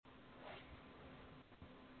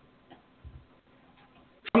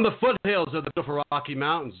From the foothills of the beautiful Rocky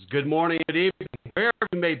Mountains, good morning, good evening, wherever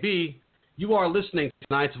you may be, you are listening to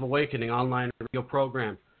Nights of Awakening online radio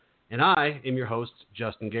program, and I am your host,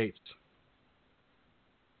 Justin Gates.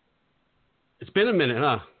 It's been a minute,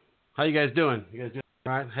 huh? How you guys doing? You guys doing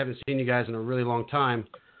all right? I haven't seen you guys in a really long time.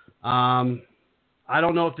 I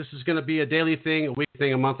don't know if this is going to be a daily thing, a weekly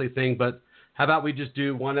thing, a monthly thing, but how about we just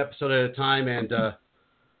do one episode at a time and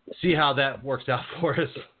see how that works out for us.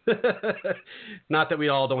 Not that we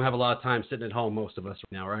all don't have a lot of time sitting at home, most of us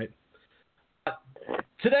right now, right?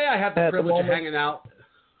 Today I have the privilege of hanging out.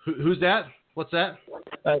 Who's that? What's that?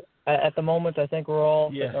 At the moment, I think we're all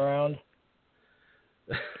sitting around.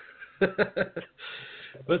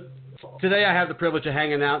 But today I have the privilege of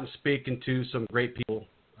hanging out and speaking to some great people.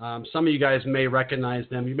 Some of you guys may recognize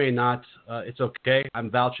them. You may not. It's okay. I'm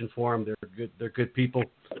vouching for them. They're good. They're good people.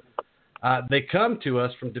 They come to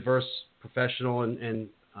us from diverse professional and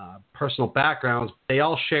personal backgrounds. They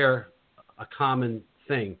all share a common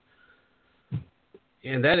thing,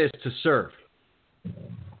 and that is to serve.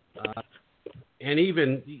 And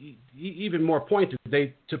even more pointed,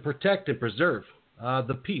 to protect and preserve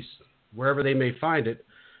the peace wherever they may find it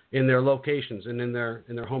in their locations and in their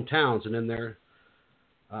hometowns and in their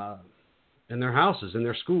houses, in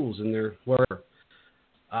their schools, in their wherever.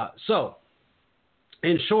 So,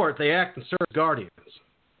 in short, they act and serve as guardians,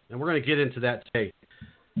 and we're going to get into that today.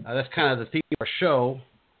 That's kind of the theme of our show.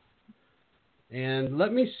 And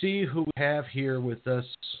let me see who we have here with us.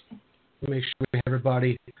 Make sure we have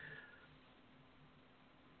everybody.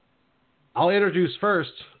 I'll introduce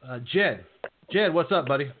first Jed. Jed, what's up,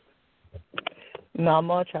 buddy? Not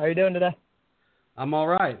much. How are you doing today? I'm all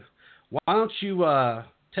right. Why don't you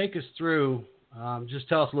take us through, just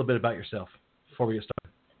tell us a little bit about yourself before we get started.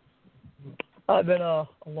 I've been a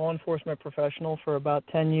law enforcement professional for about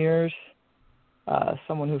 10 years,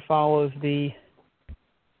 someone who follows the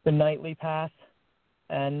nightly path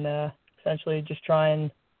and essentially just try and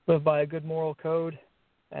live by a good moral code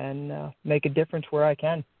and make a difference where I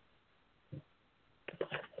can.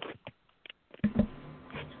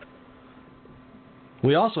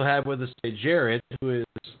 We also have with us today Jared, who is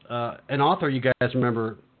an author you guys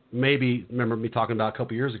remember me talking about a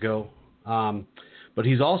couple years ago. But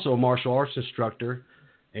he's also a martial arts instructor,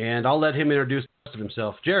 and I'll let him introduce the rest of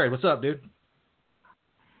himself. Jared, what's up, dude?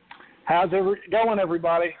 How's it going,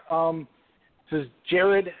 everybody? This is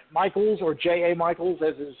Jared Michaels, or J.A. Michaels,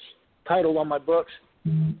 as is titled on my books.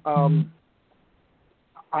 I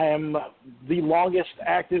am the longest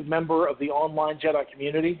active member of the online Jedi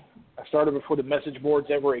community. I started before the message boards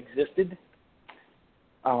ever existed.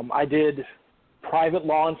 I did private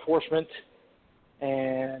law enforcement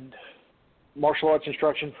and martial arts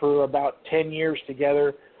instruction for about 10 years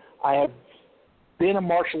together. I have been a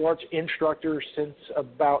martial arts instructor since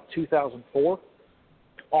about 2004,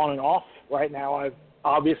 on and off. Right now I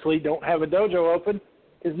obviously don't have a dojo open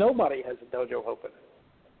because nobody has a dojo open.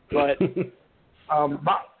 But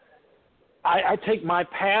I take my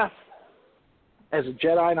path as a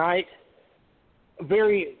Jedi Knight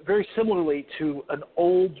very, very similarly to an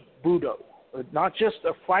old Budo, not just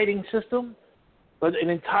a fighting system, but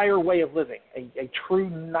an entire way of living, a true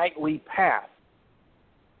knightly path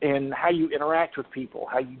in how you interact with people,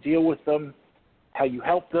 how you deal with them, how you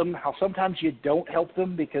help them, how sometimes you don't help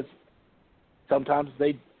them because sometimes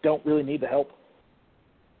they don't really need the help.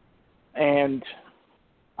 And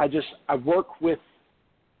I work with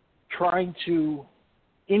trying to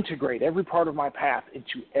integrate every part of my path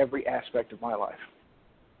into every aspect of my life.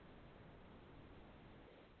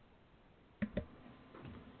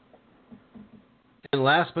 And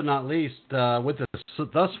last but not least, with us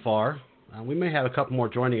thus far, we may have a couple more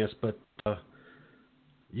joining us, but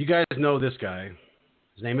you guys know this guy.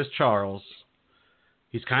 His name is Charles.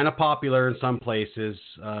 He's kind of popular in some places.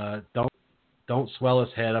 Don't swell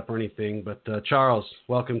his head up or anything, but Charles,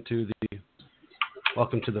 welcome to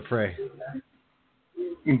the fray.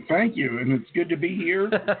 And thank you, and it's good to be here.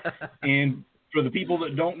 And for the people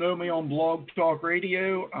that don't know me on Blog Talk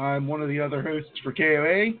Radio, I'm one of the other hosts for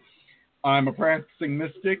KOA. I'm a practicing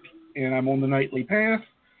mystic, and I'm on the nightly path.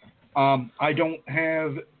 I don't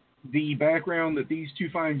have the background that these two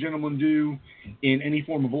fine gentlemen do in any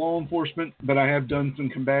form of law enforcement, but I have done some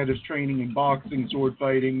combatives training in boxing, sword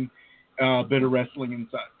fighting, a bit of wrestling and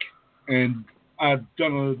such. And I've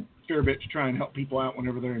done a fair bit to try and help people out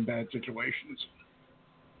whenever they're in bad situations.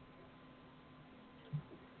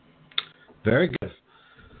 Very good.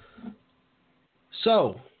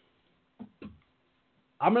 So,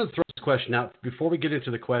 I'm going to throw this question out before we get into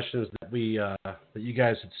the questions that that you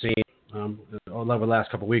guys had seen over the last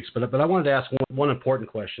couple of weeks. But I wanted to ask one important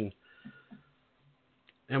question,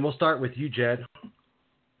 and we'll start with you, Jed.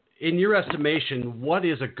 in your estimation, what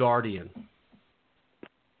is a guardian?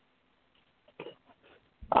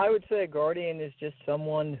 I would say a guardian is just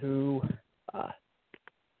someone who,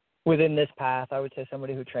 within this path, I would say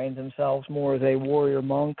somebody who trains themselves more as a warrior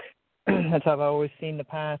monk. That's how I've always seen the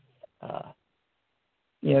path.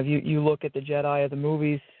 If you look at the Jedi of the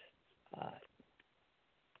movies,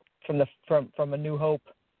 from A New Hope,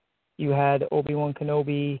 you had Obi-Wan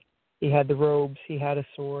Kenobi. He had the robes. He had a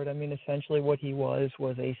sword. I mean, essentially what he was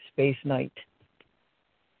a space knight.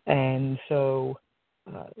 And so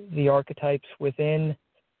the archetypes within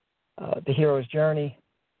the hero's journey,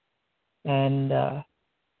 and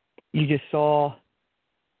you just saw,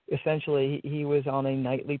 essentially, he was on a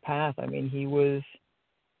knightly path. I mean, he was,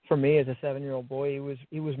 for me as a 7-year-old boy,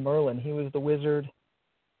 he was Merlin. He was the wizard.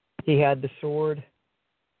 He had the sword,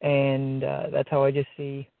 and that's how I just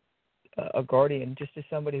see a guardian, just as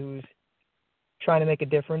somebody who's trying to make a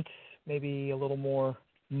difference, maybe a little more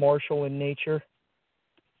martial in nature,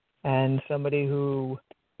 and somebody who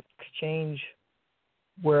exchange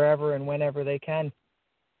wherever and whenever they can.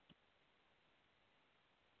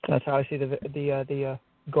 That's how I see the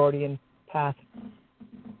guardian path.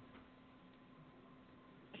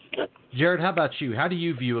 Jared, how about you? How do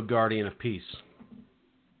you view a guardian of peace?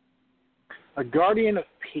 A guardian of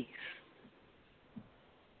peace.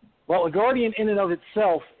 Well, a guardian in and of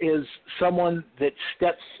itself is someone that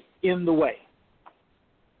steps in the way.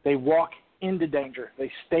 They walk into danger.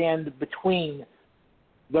 They stand between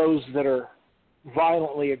those that are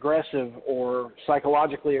violently aggressive or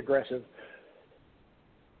psychologically aggressive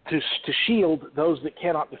to shield those that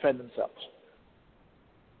cannot defend themselves.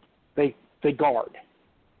 They guard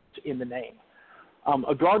in the name.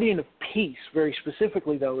 A guardian of peace, very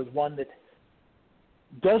specifically, though, is one that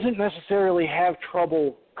doesn't necessarily have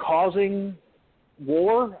trouble causing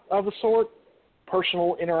war of a sort,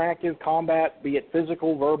 personal, interactive combat, be it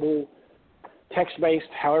physical, verbal, text-based,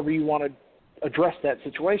 however you want to address that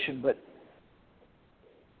situation, but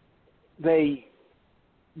they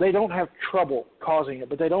don't have trouble causing it,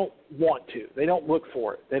 but they don't want to. They don't look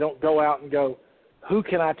for it. They don't go out and go, who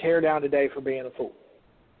can I tear down today for being a fool?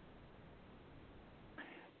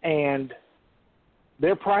 And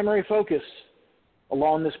their primary focus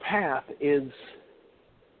along this path is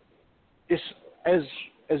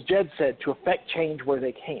as Jed said, to affect change where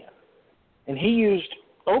they can. And he used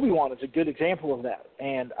Obi-Wan as a good example of that.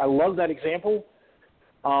 And I love that example.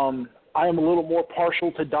 I am a little more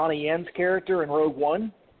partial to Donnie Yen's character in Rogue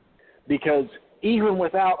One, because even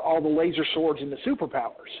without all the laser swords and the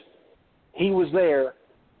superpowers, he was there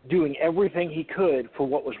doing everything he could for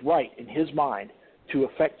what was right in his mind to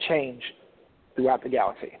affect change throughout the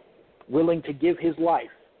galaxy, willing to give his life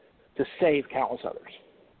to save countless others.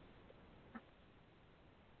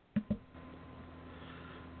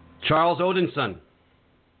 Charles Odinson.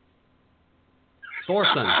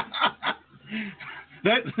 Thorson.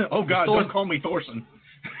 Oh God, don't call me Thorson.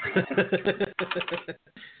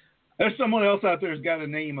 There's someone else out there who's got a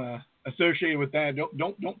name associated with that.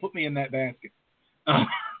 Don't put me in that basket.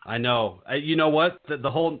 I know. You know what? The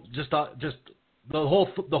whole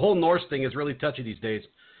Norse thing is really touchy these days.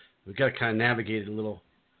 We've got to kind of navigate it a little.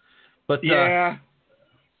 But yeah.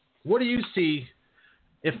 What do you see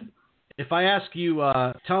if I ask you,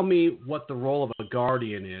 tell me what the role of a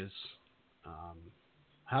guardian is?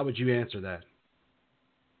 How would you answer that?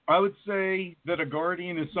 I would say that a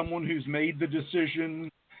guardian is someone who's made the decision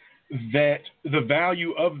that the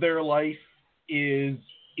value of their life is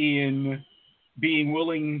in being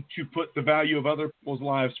willing to put the value of other people's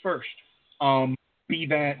lives first. Be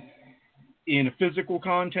that in a physical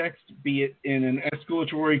context, be it in an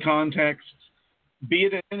escalatory context, be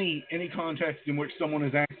it in any context in which someone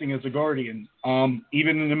is acting as a guardian,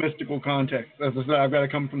 even in a mystical context. As I said, I've got to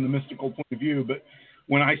come from the mystical point of view, but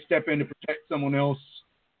when I step in to protect someone else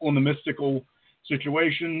on the mystical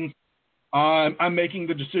situations, I'm making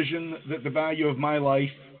the decision that the value of my life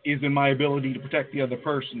is in my ability to protect the other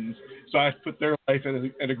person's. So I put their life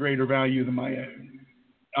at a greater value than my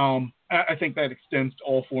own. I think that extends to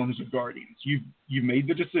all forms of guardians. You've made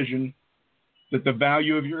the decision that the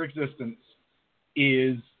value of your existence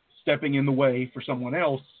is stepping in the way for someone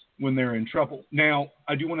else when they're in trouble. Now,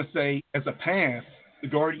 I do want to say, as a path, the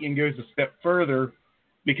guardian goes a step further,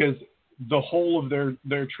 because the whole of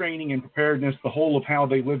their training and preparedness, the whole of how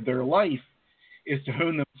they live their life, is to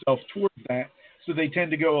hone themselves towards that. So they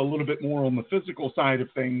tend to go a little bit more on the physical side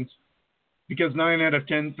of things, because 9 out of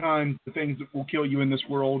 10 times the things that will kill you in this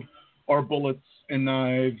world are bullets and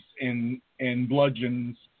knives and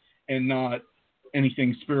bludgeons, and not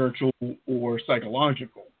anything spiritual or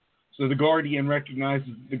psychological. So the guardian recognizes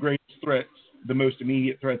the greatest threats, the most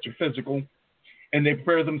immediate threats are physical, and they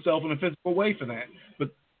prepare themselves in a physical way for that. But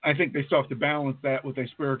I think they still have to balance that with a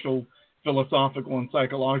spiritual, philosophical, and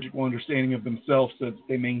psychological understanding of themselves so that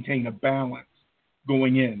they maintain a balance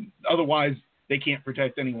going in. Otherwise, they can't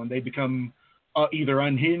protect anyone. They become either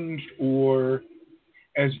unhinged or,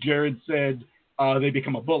 as Jared said, they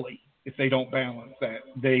become a bully if they don't balance that.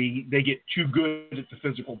 They get too good at the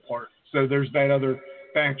physical part. So there's that other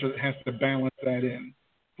factor that has to balance that in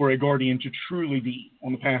for a guardian to truly be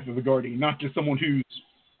on the path of the guardian, not just someone who's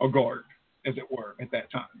a guard, as it were, at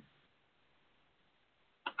that time.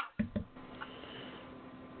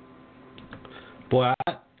 Boy,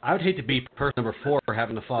 I would hate to be person number 4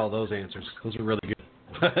 having to follow those answers. Those are really good.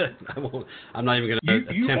 I'm not even going to attempt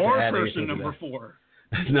to add anything. You are person number 4.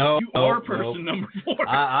 No, you are person number 4.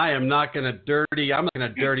 I am not going to dirty. I'm not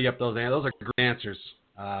going to dirty up those answers. Those are great answers.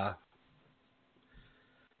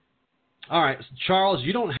 All right, Charles,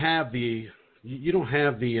 you don't have the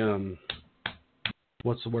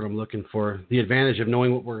what's the word I'm looking for? The advantage of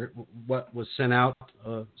knowing what was sent out.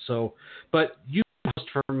 But you host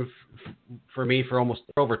for me for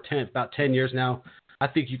about 10 years now. I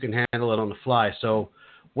think you can handle it on the fly. So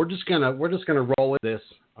we're just gonna roll with this.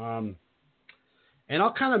 And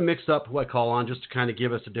I'll kind of mix up who I call on just to kind of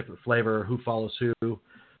give us a different flavor, who follows who.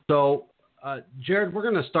 So, Jared, we're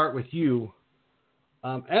going to start with you.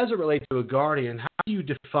 As it relates to a guardian, how do you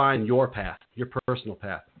define your path, your personal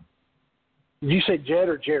path? Did you say Jed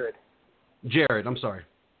or Jared? Jared, I'm sorry.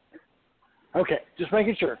 Okay, just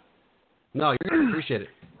making sure. No, you're going to appreciate it.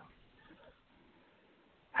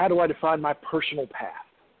 How do I define my personal path?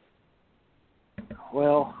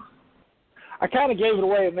 Well, I kind of gave it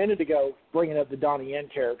away a minute ago, bringing up the Donnie Yen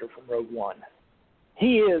character from Rogue One.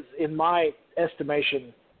 He is, in my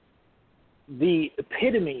estimation, the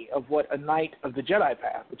epitome of what a Knight of the Jedi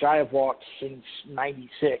path, which I have walked since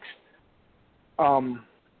 '96.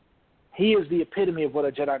 He is the epitome of what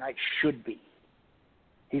a Jedi Knight should be.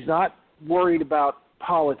 He's not worried about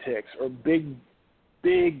politics or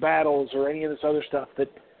big battles or any of this other stuff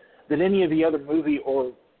that any of the other movie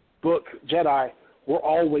or book Jedi were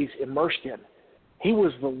always immersed in. He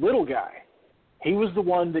was the little guy. He was the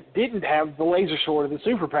one that didn't have the laser sword or the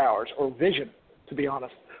superpowers or vision, to be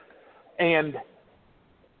honest. And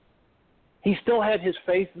he still had his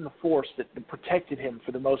faith in the Force that protected him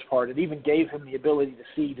for the most part. It even gave him the ability to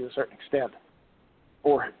see to a certain extent.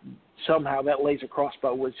 Or somehow that laser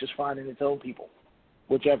crossbow was just finding its own people,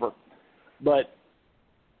 whichever. But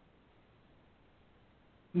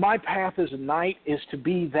my path as a knight is to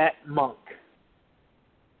be that monk.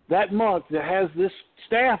 That monk that has this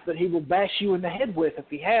staff that he will bash you in the head with if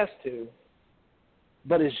he has to,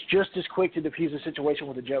 but is just as quick to defuse a situation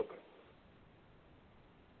with a joke.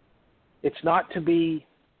 It's not to be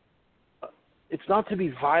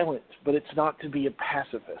violent, but it's not to be a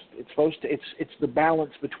pacifist. It's the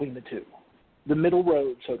balance between the two, the middle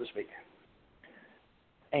road, so to speak.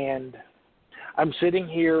 And I'm sitting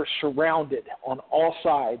here surrounded on all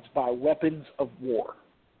sides by weapons of war.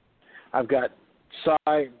 I've got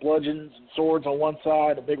sai, bludgeons, and swords on one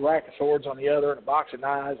side, a big rack of swords on the other, and a box of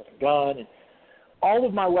knives and a gun. And all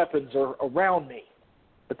of my weapons are around me,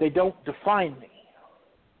 but they don't define me.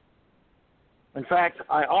 In fact,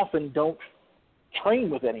 I often don't train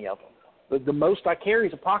with any of them. The most I carry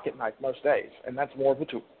is a pocket knife most days, and that's more of a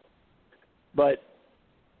tool. But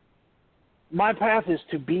my path is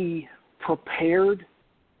to be prepared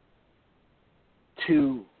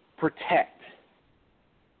to protect.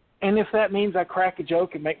 And if that means I crack a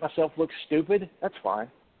joke and make myself look stupid, that's fine.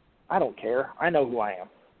 I don't care. I know who I am.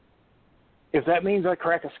 If that means I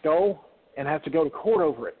crack a skull and have to go to court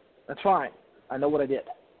over it, that's fine. I know what I did.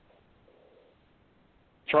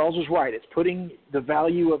 Charles is right. It's putting the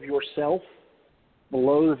value of yourself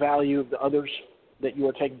below the value of the others that you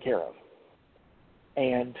are taking care of.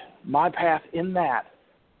 And my path in that,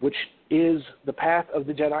 which is the path of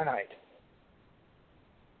the Jedi Knight,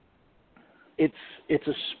 it's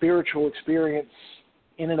a spiritual experience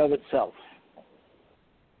in and of itself.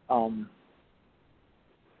 And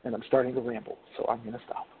I'm starting to ramble, so I'm going to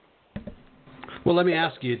stop. Well, let me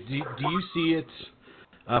ask you, do you see it,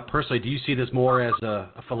 personally, do you see this more as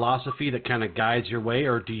a philosophy that kind of guides your way,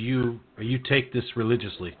 or do you take this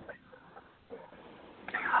religiously?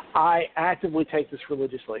 I actively take this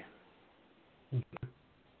religiously.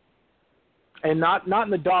 And not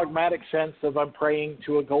in the dogmatic sense of I'm praying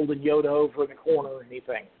to a golden Yoda over in the corner or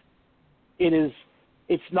anything.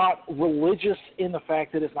 It's not religious in the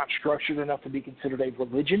fact that it's not structured enough to be considered a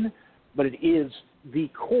religion, but it is the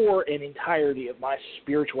core and entirety of my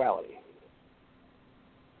spirituality.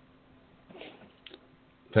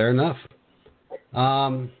 Fair enough.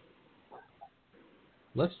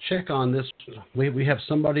 Let's check on this. We have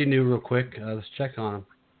somebody new real quick. Let's check on him.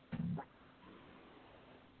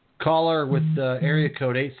 Caller with area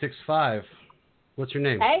code 865. What's your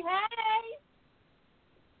name? Hey, hey!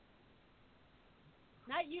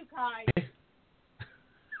 Not you, Kai.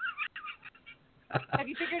 Have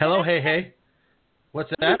you figured Hello, it out? hey.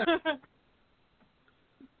 What's that?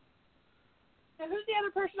 So who's the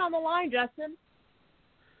other person on the line, Justin?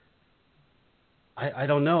 I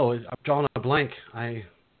don't know. I'm drawing a blank. I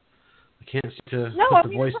can't seem to No, put I the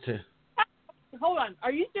mean, voice to. Hold on.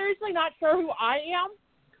 Are you seriously not sure who I am?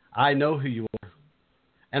 I know who you are,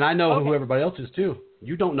 and I know Okay. who everybody else is too.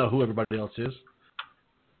 You don't know who everybody else is.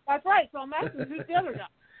 That's right. So I'm asking who's the other guy.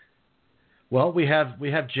 Well, we have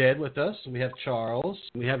Jed with us. We have Charles.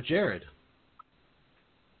 We have Jared.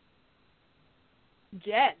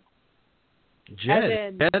 Jed.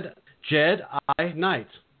 Jed I Knight.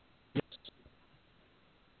 Yes.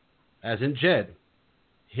 As in Jed.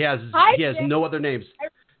 He has Jed. no other names.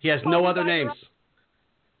 He has no other names.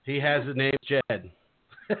 He has the name Jed.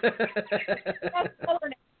 That's the other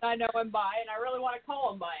name I know him by, and I really want to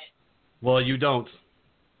call him by it. Well, you don't.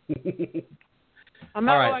 I'm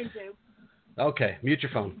not All right. going to. Okay, mute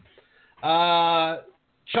your phone.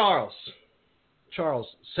 Charles,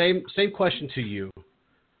 same question to you.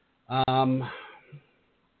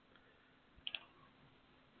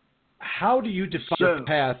 How do you define your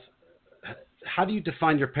path? How do you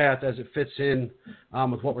define your path as it fits in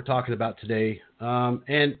with what we're talking about today?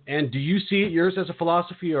 And do you see it yours as a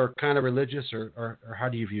philosophy or kind of religious, or how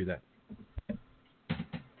do you view that?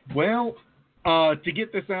 Well, to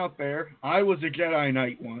get this out there, I was a Jedi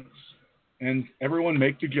Knight once, and everyone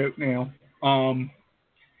make the joke now.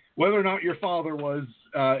 Whether or not your father was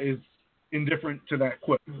is indifferent to that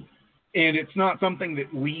quote. And it's not something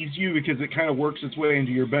that leaves you because it kind of works its way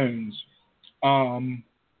into your bones.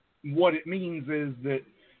 What it means is that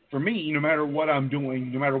for me, no matter what I'm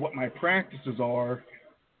doing, no matter what my practices are,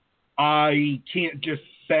 I can't just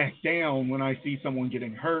back down when I see someone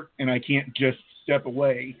getting hurt, and I can't just step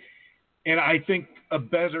away. And I think a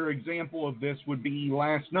better example of this would be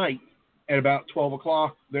last night. At about 12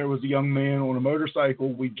 o'clock, there was a young man on a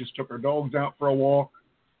motorcycle. We just took our dogs out for a walk.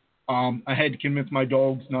 I had to convince my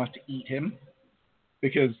dogs not to eat him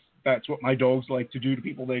because that's what my dogs like to do to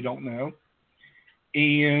people they don't know.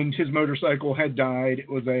 And his motorcycle had died. It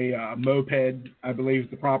was a moped, I believe is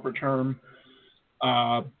the proper term.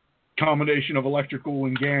 Combination of electrical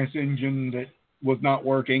and gas engine that was not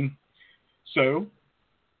working. So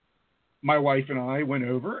my wife and I went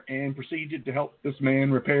over and proceeded to help this man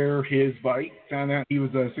repair his bike. Found out he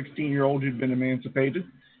was a 16-year-old who'd been emancipated.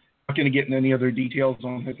 Not going to get into any other details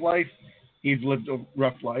on his life. He's lived a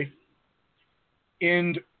rough life.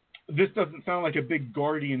 And this doesn't sound like a big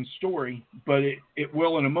guardian story, but it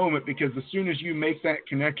will in a moment, because as soon as you make that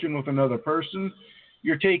connection with another person,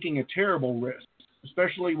 you're taking a terrible risk,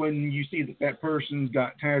 especially when you see that that person's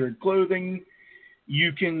got tattered clothing.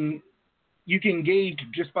 You can gauge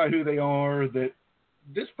just by who they are that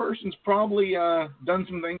this person's probably done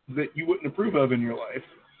some things that you wouldn't approve of in your life,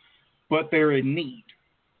 but they're in need.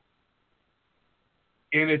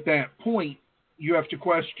 And at that point, you have to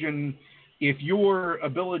question if your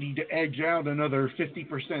ability to edge out another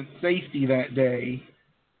 50% safety that day,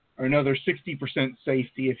 or another 60%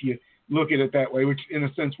 safety, if you look at it that way, which in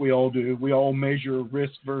a sense we all do. We all measure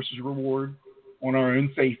risk versus reward on our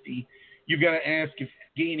own safety. You've got to ask if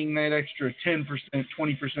gaining that extra 10%,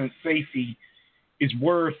 20% safety is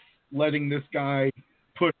worth letting this guy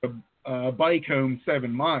put a bike home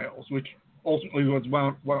 7 miles, which ultimately was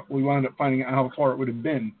what we wound up finding out how far it would have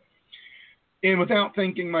been. And without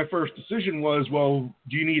thinking, my first decision was, well,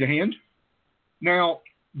 do you need a hand? Now,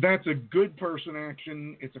 that's a good person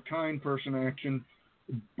action. It's a kind person action.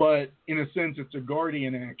 But in a sense, it's a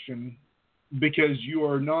guardian action because you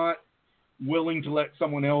are not willing to let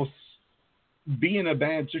someone else be in a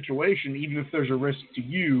bad situation, even if there's a risk to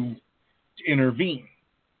you, to intervene.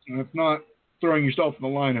 And it's not throwing yourself in the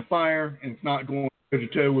line of fire, and it's not going toe to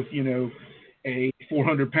toe with, a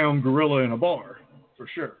 400-pound gorilla in a bar, for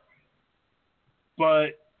sure.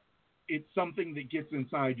 But it's something that gets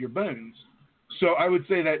inside your bones. So I would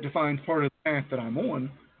say that defines part of the path that I'm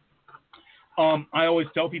on. I always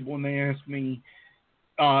tell people when they ask me,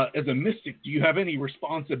 as a mystic, do you have any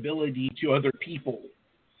responsibility to other people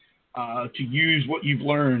to use what you've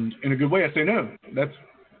learned in a good way? I say no. It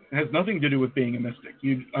has nothing to do with being a mystic.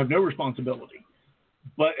 You have no responsibility.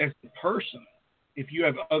 But as a person, if you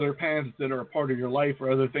have other paths that are a part of your life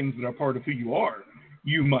or other things that are part of who you are,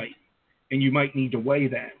 you might. And you might need to weigh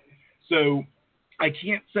that. So I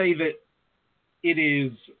can't say that it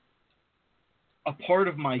is a part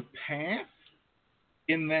of my path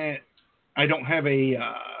in that I don't have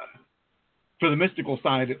for the mystical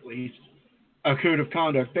side at least, a code of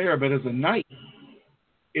conduct there, but as a knight,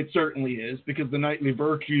 it certainly is, because the knightly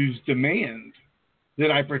virtues demand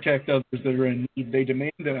that I protect others that are in need. They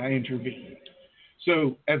demand that I intervene.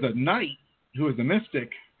 So as a knight who is a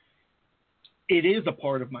mystic, it is a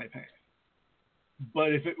part of my path.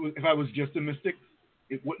 But if I was just a mystic,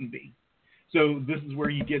 it wouldn't be. So this is where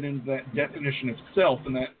you get into that definition of self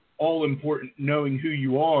and that all-important knowing who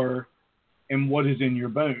you are and what is in your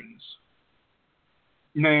bones.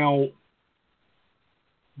 Now,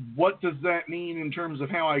 what does that mean in terms of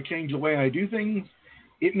how I change the way I do things?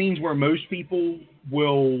 It means where most people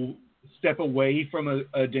will step away from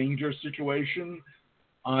a dangerous situation,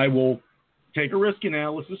 I will take a risk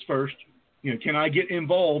analysis first. Can I get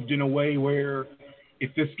involved in a way where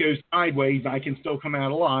if this goes sideways, I can still come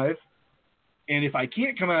out alive? And if I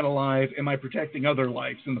can't come out alive, am I protecting other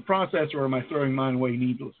lives in the process, or am I throwing mine away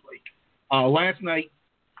needlessly? Last night,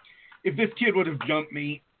 if this kid would have jumped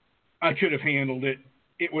me, I could have handled it.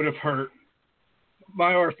 It would have hurt.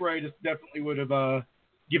 My arthritis definitely would have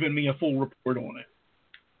given me a full report on it.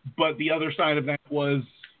 But the other side of that was,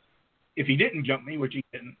 if he didn't jump me, which he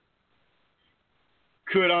didn't,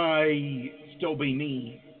 could I still be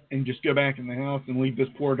me and just go back in the house and leave this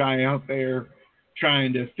poor guy out there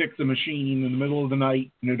trying to fix a machine in the middle of the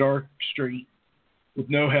night in a dark street with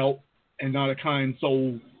no help and not a kind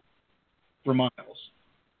soul for miles?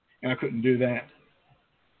 And I couldn't do that.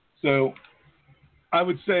 So I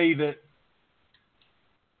would say that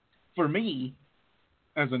for me,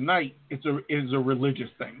 as a knight, it is a religious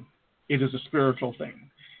thing. It is a spiritual thing.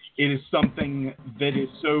 It is something that is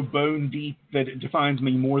so bone deep that it defines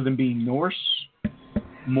me more than being Norse,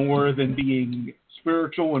 more than being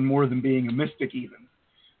spiritual, and more than being a mystic even.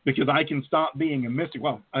 Because I can stop being a mystic.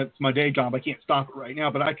 Well, it's my day job. I can't stop it right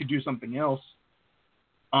now, but I could do something else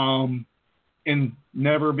and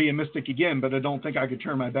never be a mystic again. But I don't think I could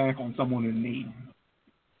turn my back on someone in need.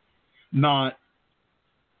 Not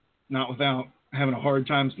without having a hard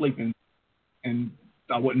time sleeping, and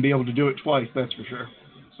I wouldn't be able to do it twice, that's for sure.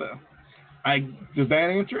 So, does that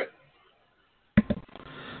answer it?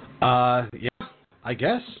 Yeah, I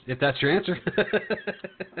guess, if that's your answer.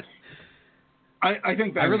 I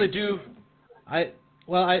think that I really do. I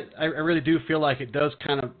really do feel like it does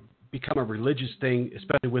kind of become a religious thing,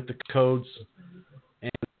 especially with the codes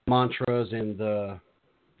and mantras and the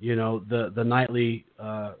nightly.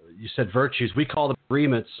 You said virtues. We call them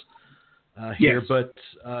agreements here, yes.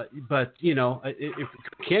 but it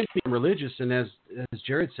can be religious, and as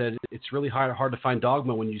Jared said, it's really hard to find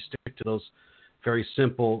dogma when you stick to those very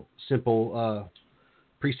simple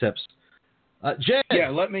precepts. Jed. Yeah,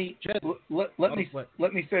 let me say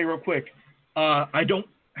real quick. I don't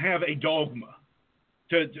have a dogma.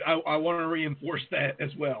 I want to reinforce that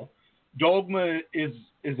as well. Dogma is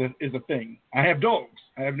a thing. I have dogs.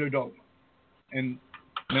 I have no dogma. And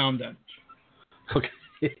now I'm done. Okay.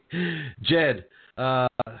 Jed, I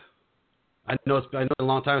know it's been a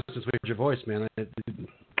long time since we heard your voice, man.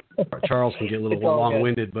 Charles can get a little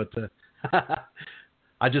long-winded, but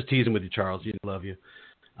I just tease him with you, Charles. You love you.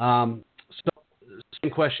 So,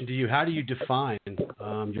 same question to you: how do you define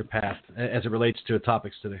your path as it relates to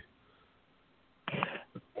topics today?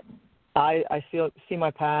 I see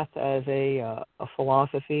my path as a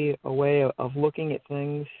philosophy, a way of looking at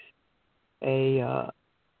things.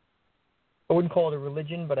 I wouldn't call it a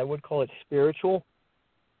religion, but I would call it spiritual.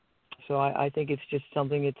 So I think it's just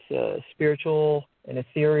something it's spiritual and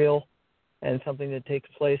ethereal, and something that takes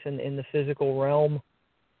place in the physical realm.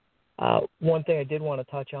 One thing I did want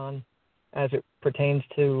to touch on, as it pertains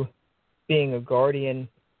to being a guardian,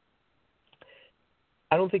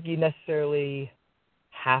 I don't think you necessarily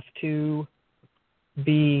have to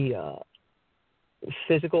be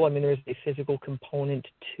physical. I mean, there's a physical component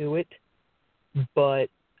to it, but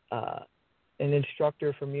an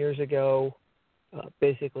instructor from years ago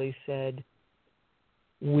basically said,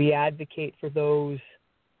 we advocate for those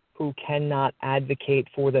who cannot advocate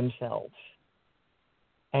for themselves.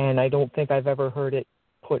 And I don't think I've ever heard it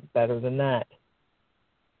put better than that.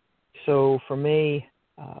 So for me,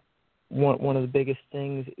 one of the biggest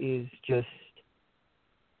things is just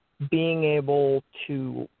being able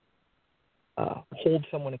to hold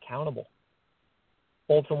someone accountable.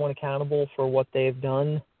 Hold someone accountable for what they've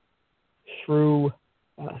done through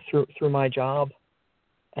my job,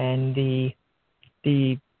 and the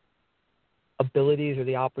abilities or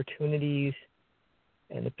the opportunities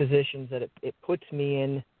and the positions that it puts me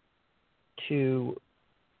in to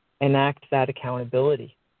enact that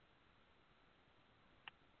accountability.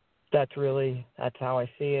 That's how I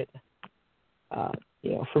see it.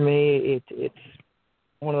 For me, it's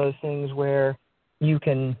one of those things where you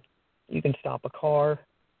can stop a car,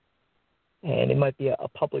 and it might be a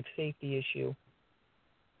public safety issue.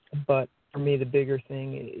 But for me, the bigger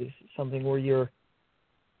thing is something where you're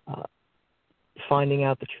finding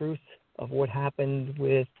out the truth of what happened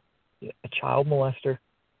with a child molester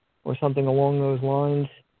or something along those lines,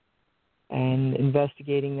 and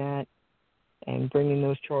investigating that and bringing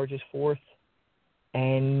those charges forth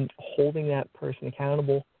and holding that person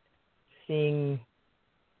accountable, seeing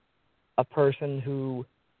a person who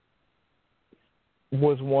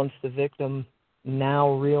was once the victim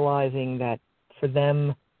now realizing that for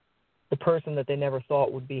them, the person that they never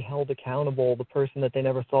thought would be held accountable, the person that they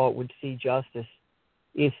never thought would see justice,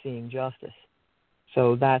 is seeing justice.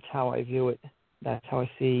 So that's how I view it. That's how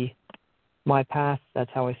I see my path. That's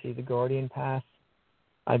how I see the Guardian path.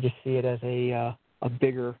 I just see it as a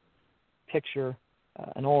bigger picture,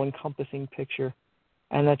 an all-encompassing picture,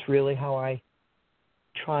 and that's really how I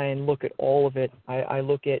try and look at all of it. I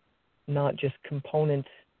look at not just components,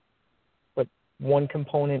 but one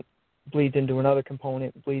component bleeds into another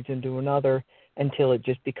component, bleeds into another, until it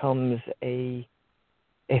just becomes a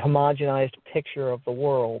homogenized picture of the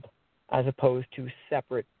world as opposed to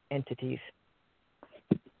separate entities.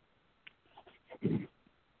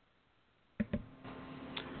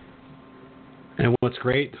 And what's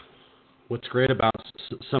great about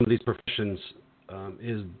some of these professions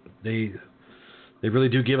is they really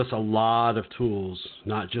do give us a lot of tools,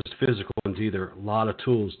 not just physical ones either. A lot of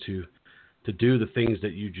tools to do the things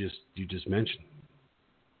that you just mentioned.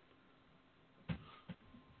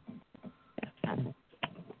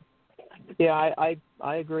 Yeah,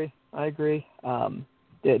 I agree. That's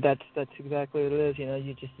exactly what it is.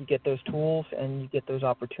 You get those tools and you get those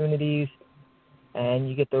opportunities and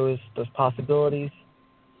you get those possibilities.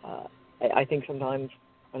 I think sometimes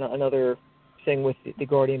another thing with the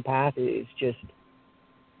Guardian path is just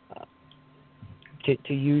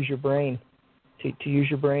to use your brain, to use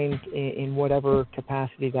your brain in whatever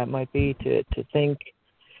capacity that might be, to think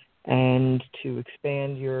and to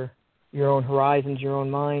expand your own horizons, your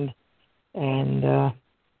own mind, and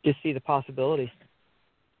just see the possibilities.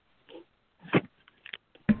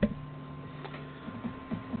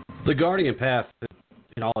 The Guardian path,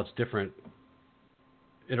 in all its different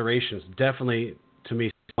iterations, definitely to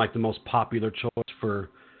me like the most popular choice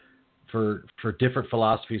for different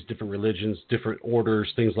philosophies, different religions, different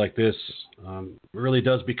orders, things like this. It really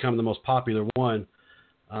does become the most popular one.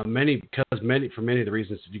 For many of the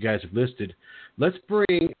reasons that you guys have listed. Let's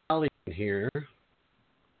bring Ali in here.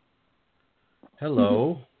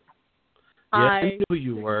 Hello. Hi. Yeah, I knew who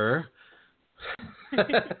you were.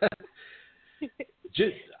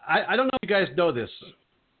 I don't know if you guys know this,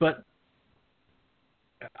 but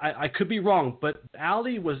I could be wrong, but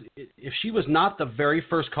Ali was, if she was not the very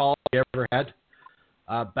first call we ever had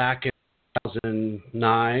back in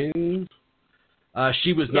 2009,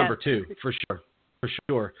 she was number two, for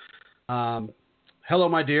sure. Hello,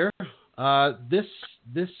 my dear. This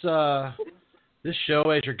show,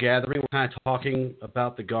 as you're gathering, we're kind of talking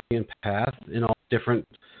about the Guardian path in all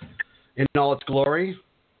its glory,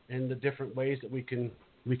 and the different ways that we can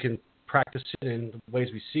practice it and the ways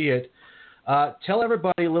we see it. Tell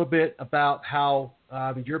everybody a little bit about how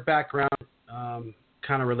your background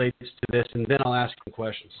kind of relates to this, and then I'll ask you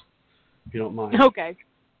questions, if you don't mind. Okay.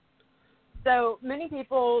 So many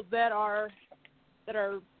people that are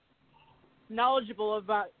knowledgeable of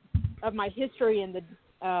my history in the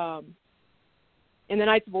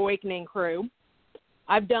Knights of Awakening crew.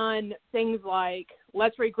 I've done things like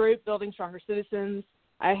Let's Regroup, Building Stronger Citizens.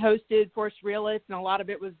 I hosted Force Realists, and a lot of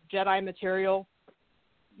it was Jedi material.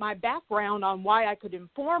 My background on why I could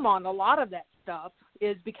inform on a lot of that stuff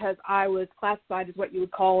is because I was classified as what you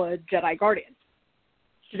would call a Jedi Guardian.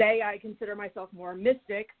 Today I consider myself more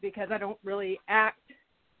mystic because I don't really act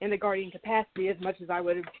in the Guardian capacity as much as I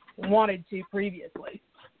would have wanted to previously.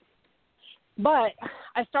 But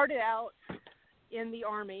I started out in the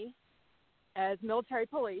Army as military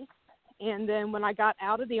police, and then when I got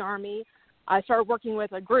out of the Army, I started working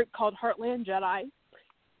with a group called Heartland Jedi,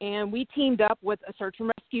 and we teamed up with a search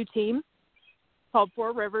and rescue team called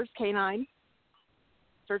Four Rivers K9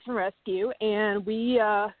 Search and Rescue, and we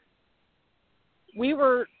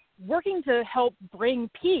were working to help bring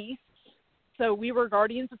peace. So we were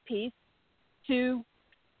guardians of peace to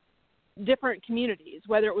different communities,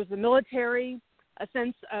 whether it was the military, a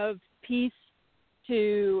sense of peace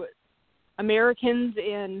to Americans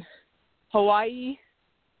in Hawaii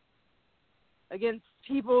against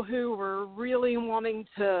people who were really wanting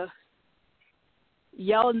to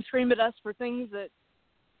yell and scream at us for things that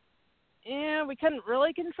we couldn't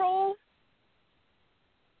really control.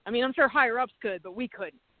 I mean, I'm sure higher ups could, but we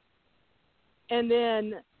couldn't. And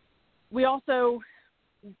then we also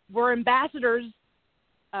were ambassadors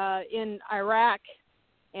in Iraq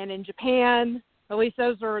and in Japan. At least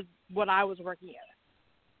those are what I was working in.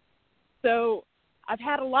 So I've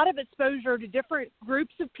had a lot of exposure to different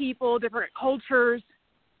groups of people, different cultures,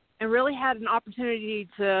 and really had an opportunity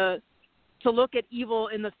to look at evil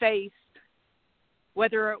in the face,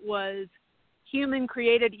 whether it was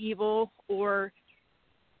human-created evil or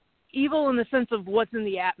evil in the sense of what's in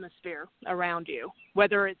the atmosphere around you,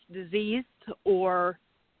 whether it's disease or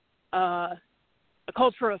a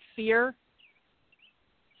culture of fear.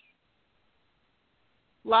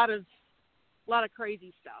 A lot of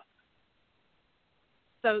crazy stuff.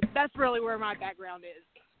 So that's really where my background is.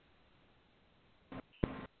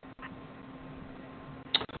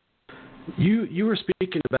 You were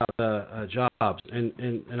speaking about jobs,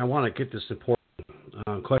 and I want to get this important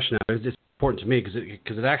question out. It's important to me because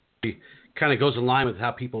it actually kind of goes in line with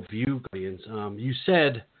how people view guardians. You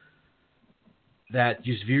said that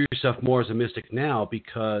you view yourself more as a mystic now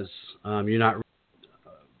because you're not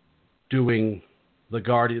doing the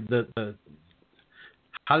guardian. The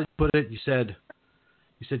how did you put it? You said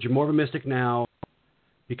you're more of a mystic now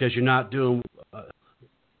because you're not doing.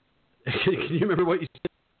 Can you remember what you said?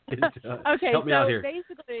 Okay, help me out here.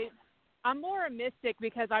 Basically, I'm more a mystic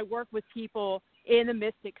because I work with people in the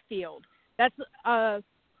mystic field. That's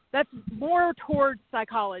more towards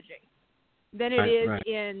psychology than it is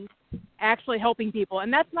in actually helping people.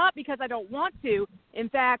 And that's not because I don't want to. In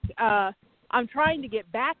fact, I'm trying to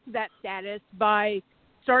get back to that status by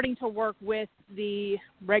starting to work with the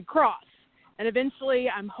Red Cross. And eventually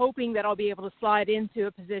I'm hoping that I'll be able to slide into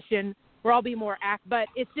a position where I'll be more but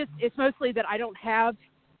it's mostly that I don't have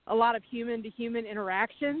a lot of human-to-human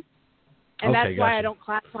interaction, and that's why I don't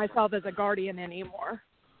class myself as a guardian anymore.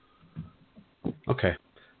 Okay,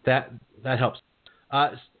 that helps.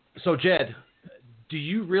 So, Jed, do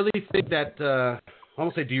you really think that? I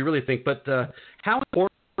won't say do you really think, but how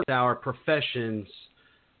important are our professions?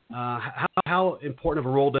 How important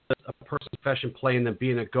of a role does a person's profession play in them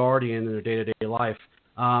being a guardian in their day-to-day life?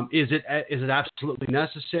 Is it absolutely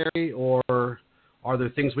necessary, or are there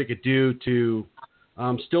things we could do to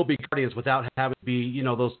still be guardians without having to be,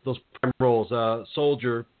 those prime roles,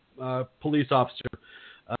 soldier, police officer,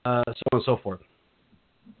 so on and so forth?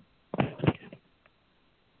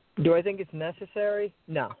 Do I think it's necessary?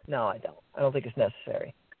 No, I don't. I don't think it's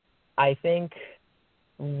necessary. I think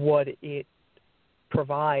what it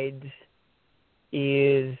provides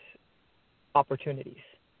is opportunities.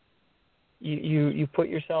 You put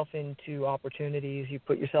yourself into opportunities. You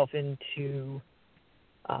put yourself into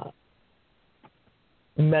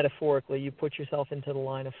metaphorically, you put yourself into the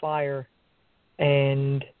line of fire,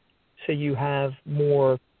 and so you have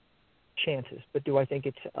more chances. But do I think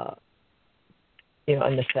it's a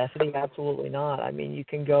necessity? Absolutely not. I mean, you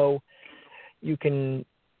can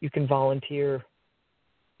volunteer,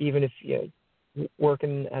 even if you're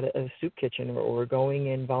working at a soup kitchen, or going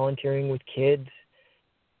and volunteering with kids,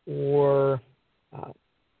 or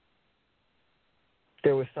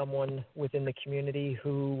there was someone within the community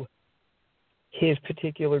who, his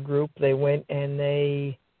particular group, they went and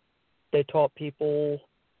they taught people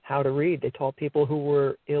how to read. They taught people who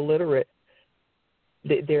were illiterate.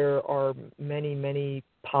 There are many, many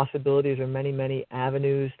possibilities, or many, many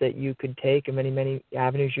avenues that you could take, and many, many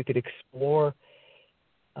avenues you could explore.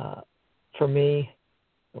 For me,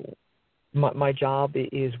 my job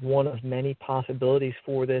is one of many possibilities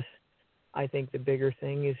for this. I think the bigger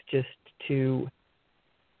thing is just to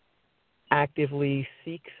actively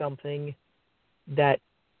seek something that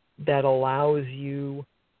allows you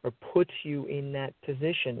or puts you in that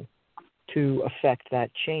position to affect that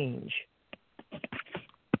change.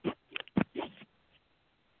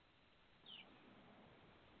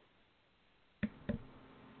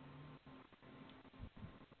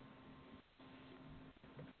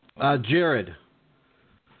 Jared,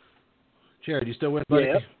 you still with me?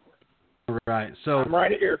 Yeah. All right. So I'm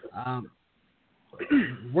right here.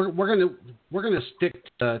 We're gonna stick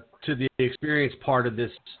to the experience part of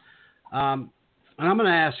this, and I'm gonna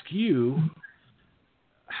ask you,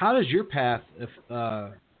 how does your path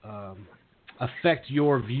affect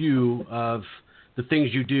your view of the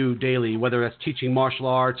things you do daily, whether that's teaching martial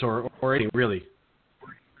arts or anything really?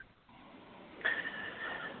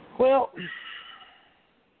 Well,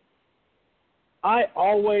 I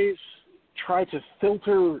always try to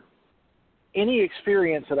filter any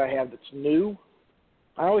experience that I have that's new.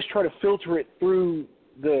 I always try to filter it through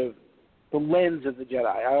the lens of the Jedi.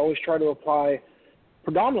 I always try to apply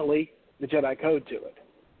predominantly the Jedi Code to it.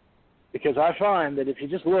 Because I find that if you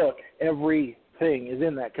just look, every thing is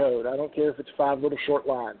in that code. I don't care if it's 5 little short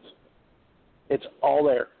lines. It's all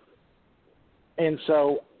there. And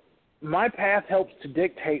so my path helps to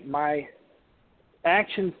dictate my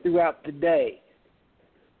actions throughout the day.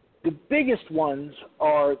 The biggest ones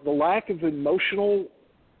are the lack of an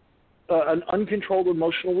uncontrolled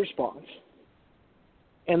emotional response,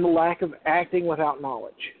 and the lack of acting without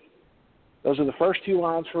knowledge. Those are the first 2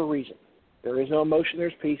 lines for a reason. There is no emotion,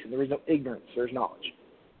 there's peace, and there is no ignorance, there's knowledge.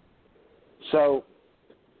 So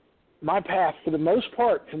my path, for the most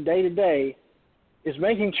part, from day to day, is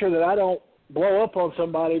making sure that I don't blow up on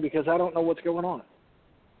somebody because I don't know what's going on.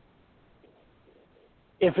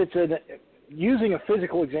 If it's using a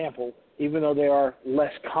physical example, even though they are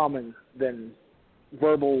less common than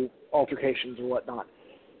verbal altercations or whatnot,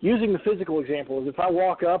 using the physical example is if I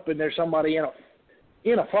walk up and there's somebody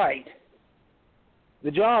in a fight,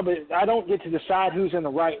 the job is I don't get to decide who's in the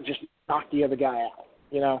right and just knock the other guy out.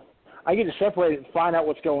 I get to separate it and find out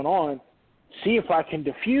what's going on, see if I can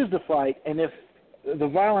diffuse the fight, and if the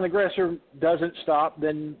violent aggressor doesn't stop,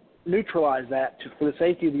 then neutralize that for the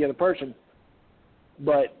safety of the other person.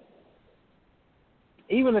 But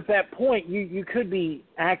even at that point, you could be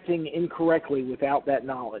acting incorrectly without that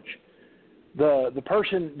knowledge. The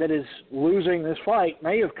person that is losing this fight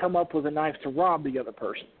may have come up with a knife to rob the other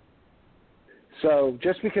person. So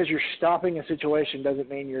just because you're stopping a situation doesn't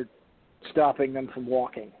mean you're stopping them from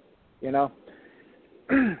walking,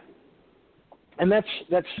 And that's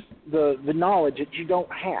the knowledge that you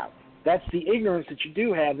don't have. That's the ignorance that you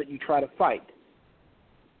do have that you try to fight.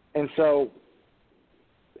 And so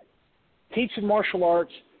teaching martial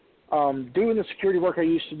arts, doing the security work I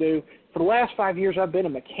used to do, for the last 5 years I've been a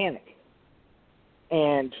mechanic.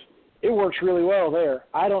 And it works really well there.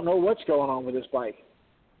 I don't know what's going on with this bike,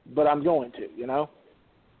 but I'm going to,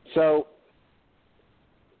 So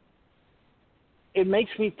it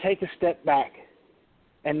makes me take a step back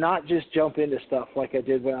and not just jump into stuff like I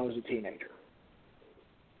did when I was a teenager.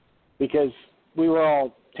 Because we were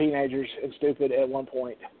all teenagers and stupid at one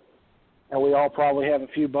point, and we all probably have a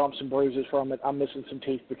few bumps and bruises from it. I'm missing some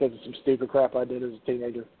teeth because of some stupid crap I did as a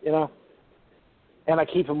teenager, And I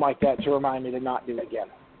keep them like that to remind me to not do it again.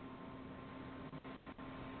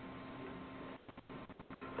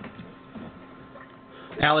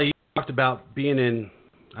 Allie, you talked about being in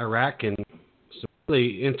Iraq and some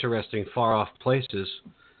really interesting far-off places.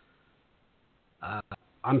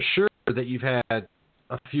 I'm sure that you've had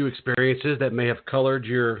a few experiences that may have colored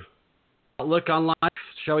your outlook on life,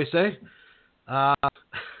 shall we say?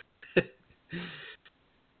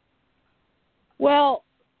 Well,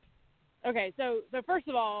 okay, so first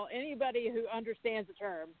of all, anybody who understands the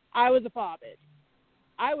term, I was a fobbit.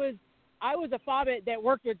 I was a fobbit that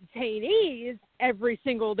worked with detainees every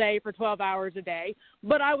single day for 12 hours a day,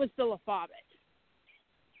 but I was still a fobbit.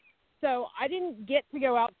 So I didn't get to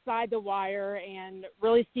go outside the wire and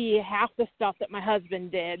really see half the stuff that my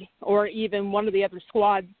husband did, or even one of the other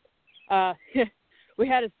squads. We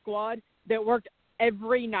had a squad that worked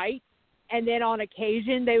every night, and then on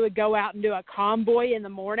occasion they would go out and do a convoy in the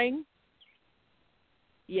morning.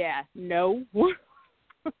 Yeah, no.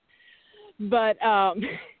 But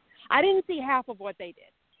I didn't see half of what they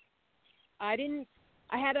did. I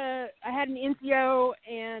had an NCO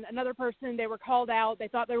and another person. They were called out. They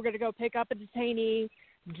thought they were going to go pick up a detainee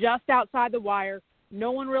just outside the wire.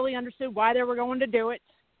 No one really understood why they were going to do it,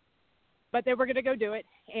 but they were going to go do it.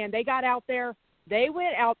 And they got out there. They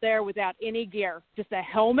went out there without any gear, just a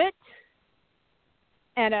helmet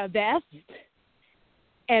and a vest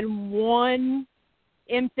and one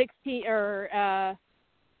M16 or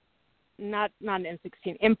not an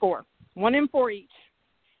M16, M4. One M4 each.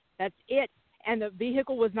 That's it. And the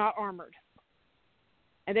vehicle was not armored.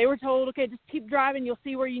 And they were told, okay, just keep driving. You'll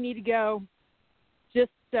see where you need to go.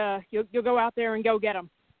 Just you'll go out there and go get them.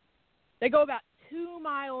 They go about 2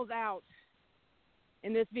 miles out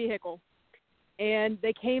in this vehicle, and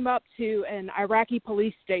they came up to an Iraqi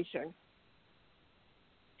police station.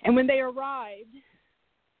 And when they arrived,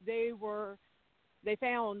 they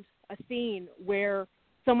found a scene where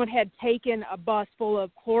someone had taken a bus full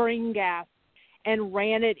of chlorine gas and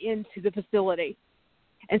ran it into the facility.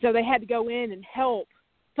 And so they had to go in and help.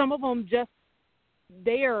 Some of them just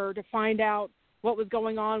there to find out what was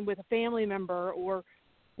going on with a family member or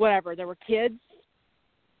whatever. There were kids,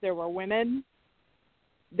 there were women,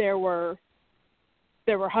 there were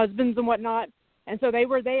husbands and whatnot. And so they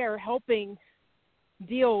were there helping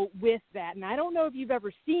deal with that. And I don't know if you've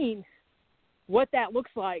ever seen what that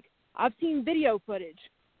looks like. I've seen video footage.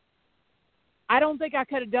 I don't think I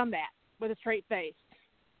could have done that with a straight face.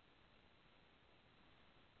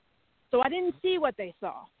 So I didn't see what they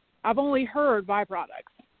saw. I've only heard byproducts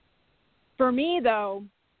For me, though,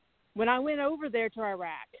 when I went over there to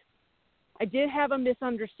Iraq, I did have a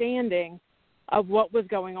misunderstanding of what was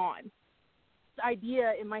going on. This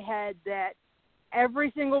idea in my head that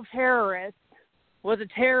every single terrorist was a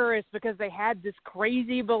terrorist because they had this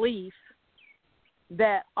crazy belief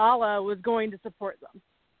that Allah was going to support them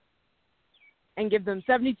and give them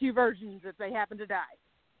 72 virgins if they happen to die.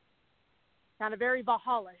 Kind of very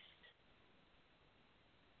Valhalla-ish.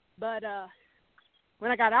 But when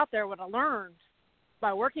I got out there, what I learned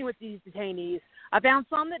by working with these detainees, I found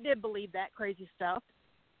some that did believe that crazy stuff.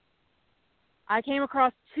 I came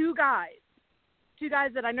across two guys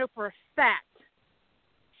that I know for a fact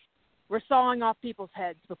were sawing off people's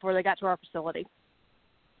heads before they got to our facility.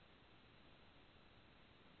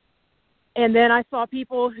 And then I saw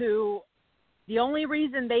people who, the only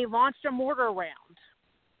reason they launched a mortar round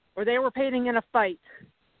or they were participating in a fight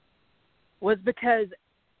was because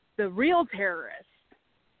the real terrorists,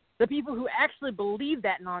 the people who actually believed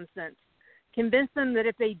that nonsense, convinced them that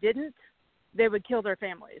if they didn't, they would kill their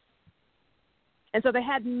families. And so they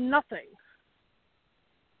had nothing.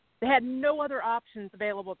 They had no other options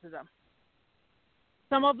available to them.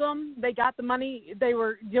 Some of them, they got the money, they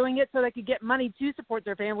were doing it so they could get money to support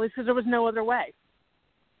their families because there was no other way.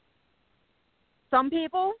 Some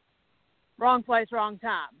people, wrong place, wrong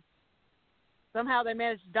time. Somehow they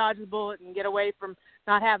managed to dodge the bullet and get away from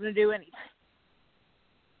not having to do anything.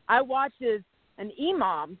 I watched as an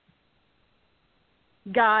imam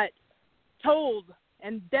got told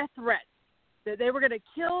and death threats that they were going to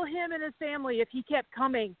kill him and his family if he kept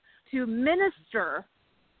coming to minister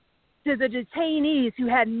to the detainees who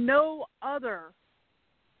had no other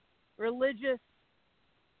religious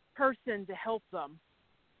person to help them.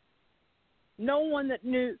 No one that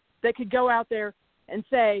knew that could go out there and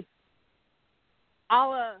say,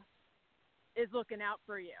 Allah is looking out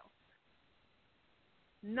for you.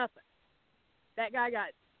 Nothing. That guy got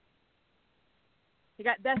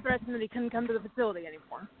death threats and then he couldn't come to the facility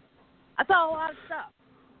anymore. I saw a lot of stuff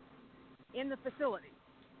in the facility.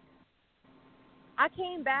 I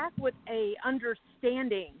came back with a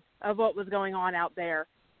understanding of what was going on out there.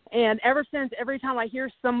 And ever since, every time I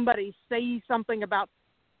hear somebody say something about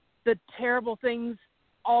the terrible things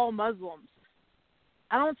all Muslims,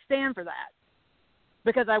 I don't stand for that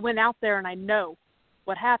because I went out there and I know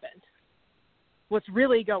what happened, what's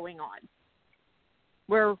really going on.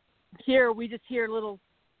 Where here we just hear little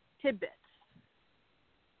tidbits.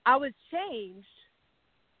 I was changed.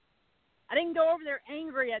 I didn't go over there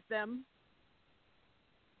angry at them,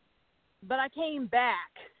 but I came back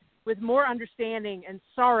with more understanding and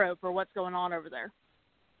sorrow for what's going on over there.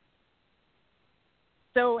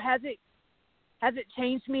 So has it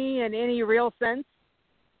changed me in any real sense?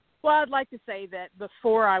 Well, I'd like to say that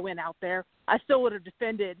before I went out there, I still would have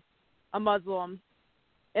defended a Muslim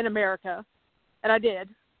in America, and I did.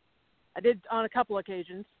 I did on a couple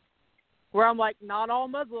occasions where I'm like, not all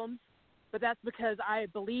Muslims, but that's because I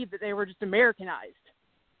believed that they were just Americanized.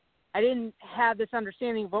 I didn't have this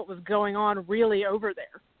understanding of what was going on really over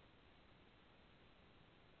there.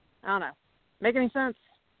 I don't know. Make any sense?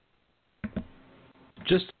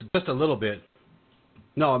 Just a little bit.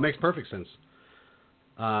 No, it makes perfect sense.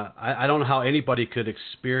 I don't know how anybody could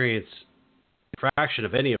experience a fraction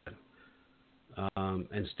of any of it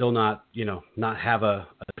and still not have a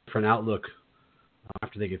different outlook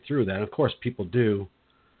after they get through that. Of course, people do.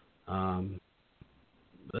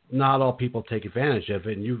 But not all people take advantage of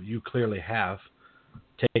it, and you clearly have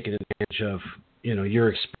taken advantage of your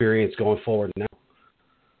experience going forward now.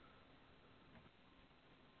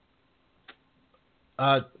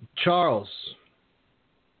 Charles,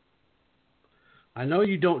 I know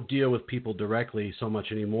you don't deal with people directly so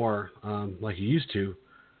much anymore like you used to.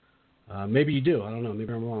 Maybe you do. I don't know.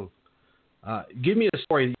 Maybe I'm wrong. Give me a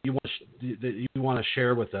story that you want to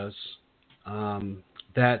share with us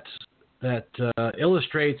that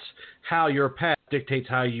illustrates how your past dictates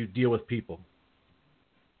how you deal with people.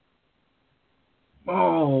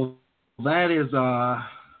 Oh, that is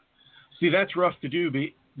that's rough to do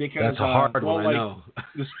because that's a hard one. I know.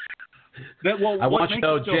 I want you to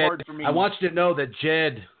know, Jed. I want you to know that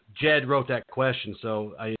Jed wrote that question,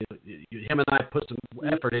 so him and I put some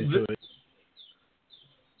effort into it.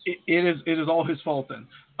 It is all his fault then,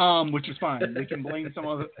 which is fine. They can blame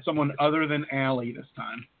someone other than Allie this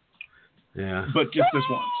time. Yeah. But just this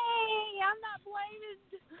once. Hey, I'm not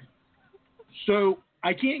blamed. So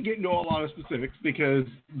I can't get into a lot of specifics because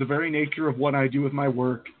the very nature of what I do with my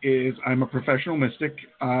work is I'm a professional mystic.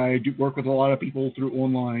 I do work with a lot of people through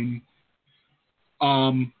online.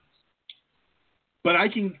 But I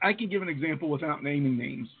can give an example without naming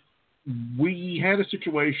names. We had a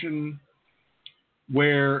situation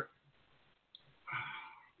where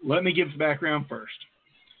let me give the background first.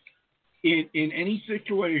 In any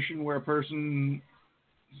situation where a person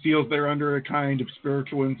feels they're under a kind of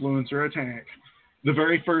spiritual influence or attack, the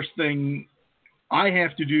very first thing I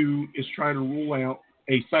have to do is try to rule out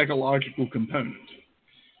a psychological component.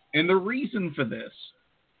 And the reason for this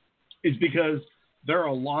is because there are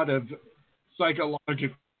a lot of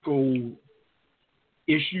psychological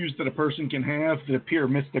issues that a person can have that appear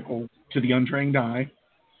mystical to the untrained eye.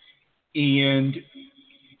 And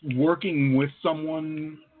working with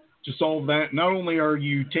someone to solve that, not only are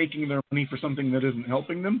you taking their money for something that isn't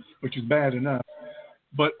helping them, which is bad enough,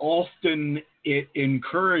 but often it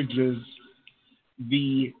encourages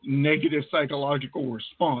the negative psychological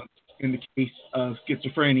response in the case of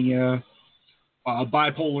schizophrenia,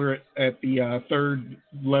 bipolar at the third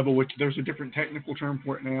level, which there's a different technical term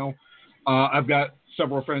for it now. I've got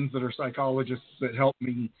several friends that are psychologists that help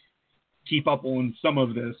me keep up on some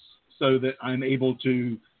of this so that I'm able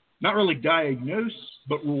to not really diagnose,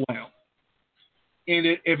 but rule out. And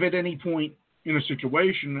if at any point in a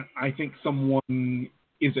situation I think someone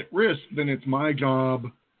is at risk, then it's my job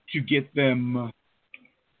to get them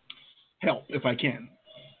help if I can.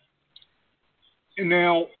 And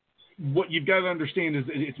now, what you've got to understand is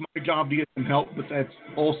that it's my job to get them help, but that's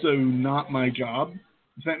also not my job,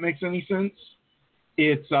 if that makes any sense.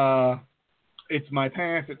 It's my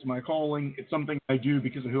path, it's my calling, it's something I do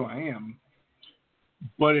because of who I am.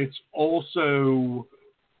 But it's also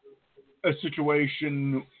a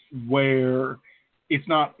situation where it's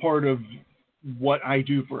not part of what I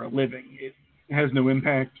do for a living. It has no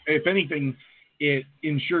impact. If anything, it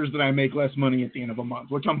ensures that I make less money at the end of a month,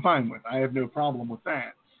 which I'm fine with. I have no problem with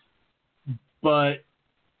that. But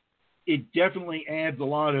it definitely adds a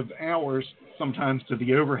lot of hours sometimes to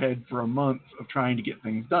the overhead for a month of trying to get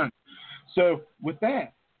things done. So with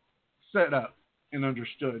that set up and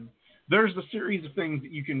understood, there's a series of things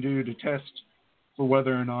that you can do to test for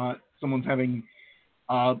whether or not someone's having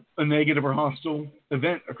a negative or hostile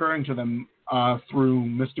event occurring to them through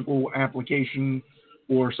mystical application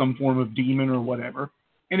or some form of demon or whatever.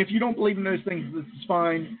 And if you don't believe in those things, this is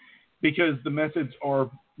fine because the methods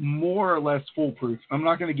are more or less foolproof. I'm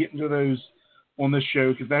not going to get into those on this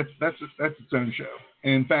show because that's its own show.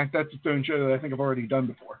 And in fact, that's its own show that I think I've already done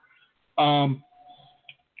before.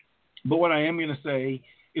 But what I am going to say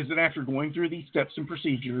is that after going through these steps and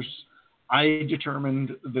procedures, I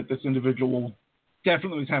determined that this individual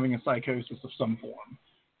definitely was having a psychosis of some form,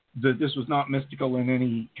 that this was not mystical in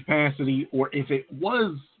any capacity, or if it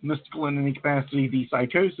was mystical in any capacity, the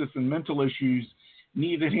psychosis and mental issues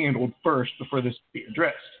needed handled first before this could be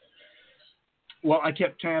addressed. Well, I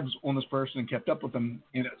kept tabs on this person and kept up with them,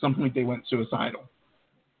 and at some point they went suicidal.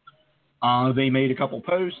 They made a couple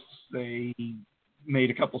posts, they made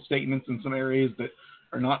a couple statements in some areas that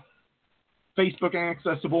are not Facebook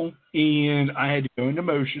accessible, and I had to go into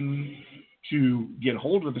motion to get a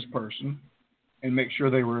hold of this person and make sure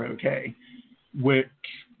they were okay, which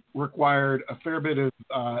required a fair bit of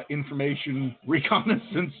information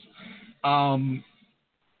reconnaissance and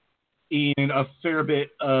a fair bit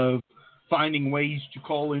of finding ways to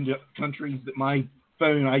call into countries that my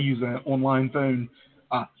phone, I use an online phone,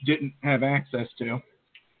 didn't have access to.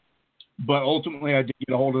 But ultimately, I did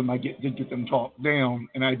get a hold of them. I did get them talked down,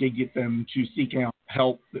 and I did get them to seek out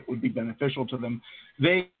help that would be beneficial to them.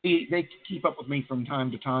 They keep up with me from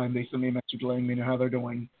time to time. They send me a message letting me know how they're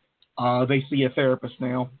doing. They see a therapist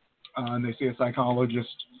now, and they see a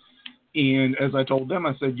psychologist. And as I told them,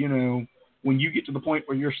 I said, when you get to the point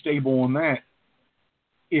where you're stable on that,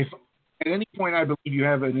 if at any point I believe you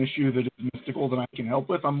have an issue that is mystical that I can help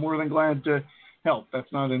with, I'm more than glad to help.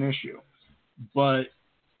 That's not an issue. But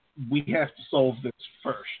we have to solve this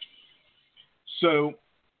first. So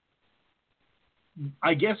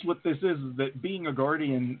I guess what this is that being a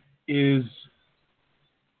guardian is,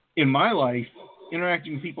 in my life,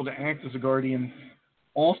 interacting with people to act as a guardian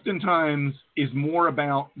oftentimes is more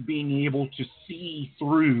about being able to see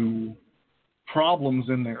through problems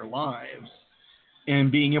in their lives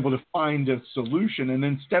and being able to find a solution and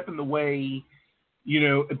then step in the way,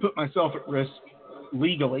 and put myself at risk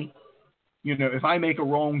legally. If I make a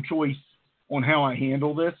wrong choice on how I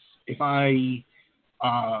handle this, if I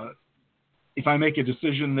make a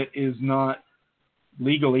decision that is not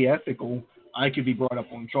legally ethical, I could be brought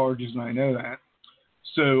up on charges, and I know that.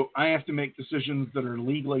 So I have to make decisions that are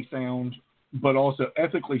legally sound, but also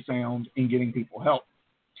ethically sound in getting people help.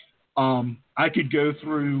 I could go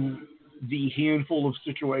through the handful of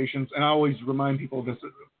situations, and I always remind people of this,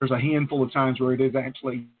 there's a handful of times where it is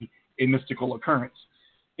actually a mystical occurrence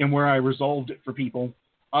and where I resolved it for people,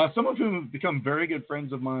 some of whom have become very good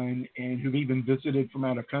friends of mine and who've even visited from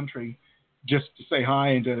out of country just to say hi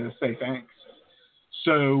and to say thanks.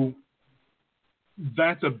 So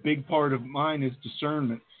that's a big part of mine is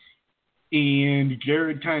discernment. And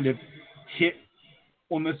Jared kind of hit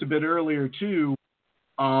on this a bit earlier too.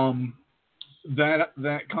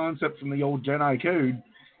 That concept from the old Jedi Code,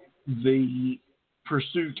 the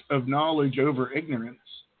pursuit of knowledge over ignorance,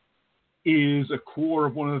 is a core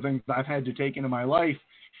of one of the things I've had to take into my life,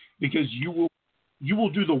 because you will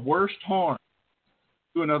do the worst harm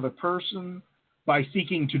to another person by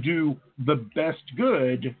seeking to do the best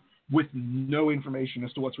good with no information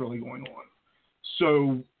as to what's really going on.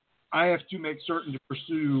 So I have to make certain to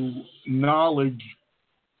pursue knowledge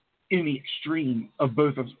in the extreme of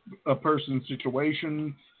both a person's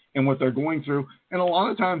situation and what they're going through. And a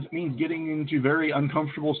lot of times it means getting into very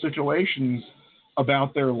uncomfortable situations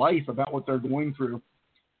about their life, about what they're going through.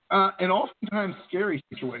 And oftentimes scary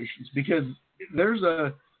situations, because there's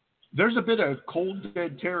a bit of cold,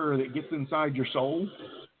 dead terror that gets inside your soul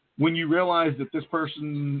when you realize that this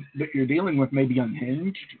person that you're dealing with may be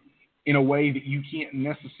unhinged in a way that you can't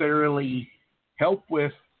necessarily help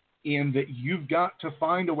with, and that you've got to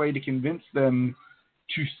find a way to convince them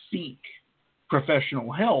to seek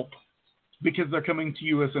professional help because they're coming to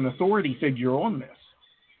you as an authority figure on this.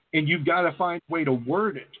 And you've got to find a way to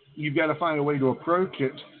word it. You've got to find a way to approach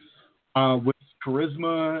it with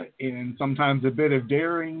charisma and sometimes a bit of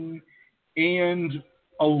daring and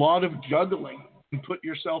a lot of juggling, and put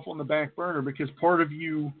yourself on the back burner, because part of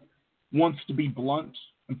you wants to be blunt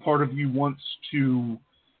and part of you wants to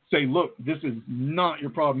say, look, this is not your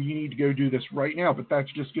problem. You need to go do this right now, but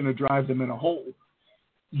that's just going to drive them in a hole.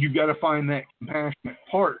 You've got to find that compassionate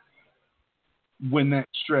part when that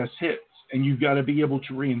stress hits, and you've got to be able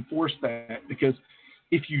to reinforce that, because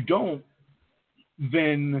if you don't,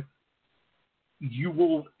 then you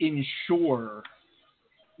will ensure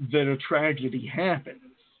that a tragedy happens.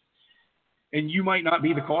 And you might not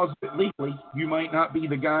be the cause of it legally. You might not be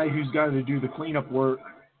the guy who's got to do the cleanup work,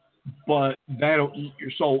 but that'll eat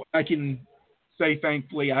your soul. I can say,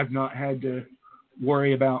 thankfully, I've not had to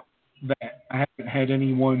worry about that. I haven't had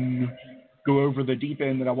anyone go over the deep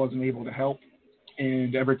end that I wasn't able to help.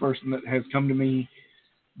 And every person that has come to me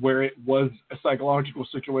where it was a psychological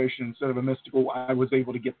situation instead of a mystical, I was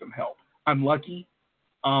able to get them help. I'm lucky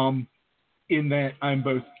in that I'm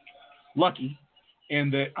both lucky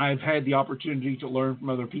and that I've had the opportunity to learn from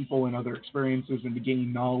other people and other experiences and to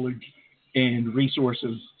gain knowledge and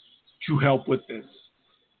resources to help with this,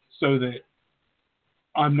 so that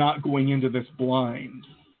I'm not going into this blind.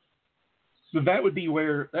 So that would be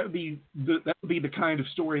the kind of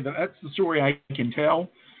story that's the story I can tell,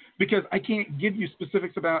 because I can't give you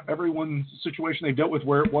specifics about everyone's situation they dealt with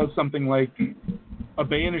where it was something like a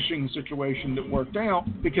banishing situation that worked out,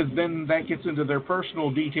 because then that gets into their personal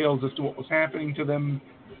details as to what was happening to them,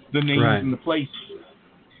 the names right. and the places.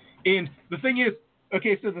 And the thing is,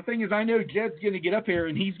 I know Jed's going to get up here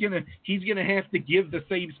and he's going to have to give the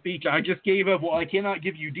same speech I just gave of, well, I cannot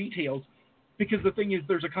give you details, because the thing is,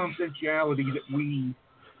 there's a confidentiality that we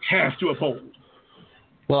have to uphold.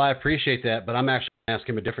 Well, I appreciate that, but I'm actually going to ask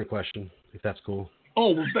him a different question, if that's cool.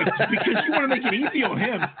 Oh, well, that's because you want to make it easy on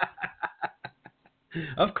him.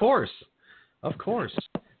 Of course.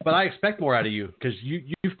 But I expect more out of you, because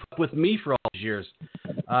you've put with me for all these years.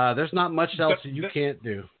 There's not much else that you can't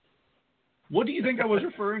do. What do you think I was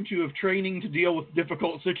referring to of training to deal with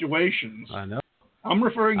difficult situations? I know. I'm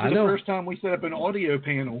referring to the first time we set up an audio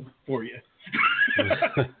panel for you.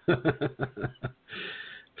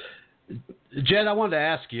 Jed, I wanted to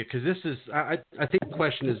ask you, because this is, I think the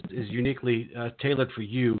question is uniquely tailored for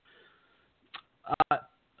you.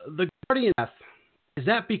 The Guardian path, is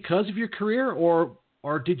that because of your career,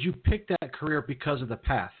 or did you pick that career because of the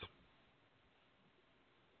path?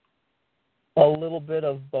 A little bit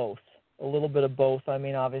of both. I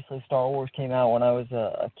mean, obviously Star Wars came out when I was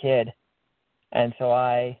a kid, and so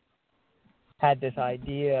I had this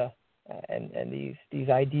idea and these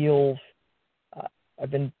ideals.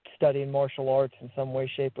 I've been studying martial arts in some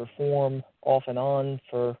way, shape, or form off and on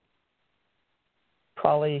for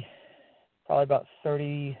probably about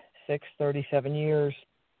 36, 37 years.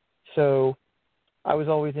 So I was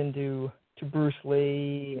always into Bruce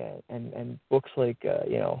Lee and books like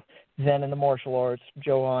Zen and the Martial Arts,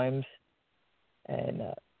 Joe Himes, and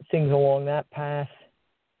things along that path.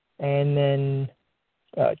 And then,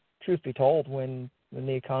 truth be told, when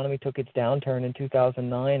the economy took its downturn in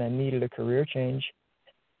 2009, I needed a career change.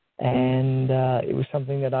 And it was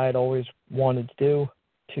something that I had always wanted to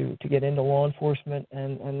do, to get into law enforcement.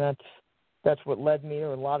 And that's what led me,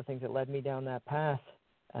 or a lot of things that led me down that path.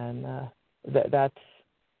 And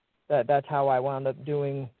that's how I wound up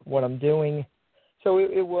doing what I'm doing. So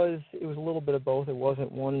it was a little bit of both. It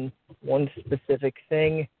wasn't one specific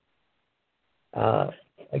thing.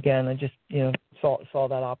 Again, I just saw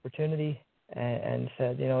that opportunity and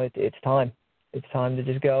said, it's time. It's time to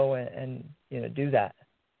just go and do that.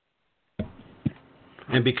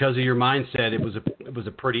 And because of your mindset, it was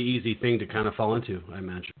a pretty easy thing to kind of fall into, I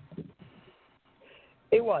imagine.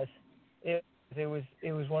 It was. It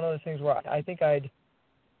was one of those things where I think I'd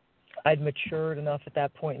matured enough at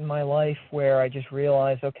that point in my life where I just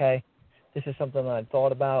realized, okay, this is something that I'd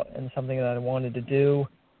thought about and something that I wanted to do,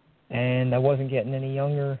 and I wasn't getting any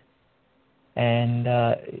younger, and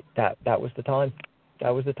that was the time. That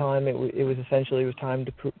was the time. It was essentially time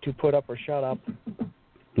to put up or shut up.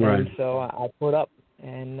 Right. And so I put up,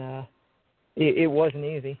 and it wasn't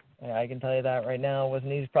easy. I can tell you that right now. It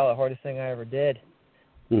wasn't easy. It's probably the hardest thing I ever did.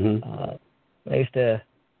 Mm-hmm. I used to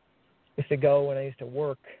go when I used to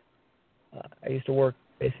work. I used to work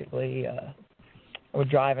basically. I would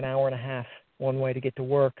drive an hour and a half one way to get to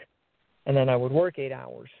work, and then I would work 8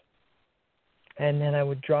 hours, and then I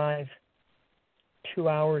would drive 2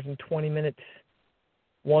 hours and 20 minutes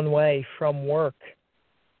one way from work,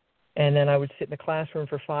 and then I would sit in the classroom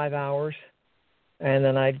for 5 hours, and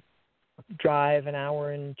then I'd drive an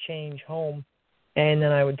hour and change home, and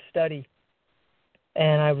then I would study,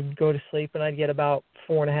 and I would go to sleep, and I'd get about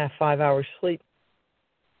 4.5, 5 hours sleep.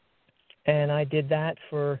 And I did that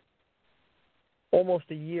for almost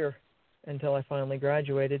a year until I finally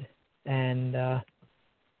graduated, and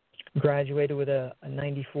graduated with a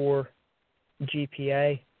 94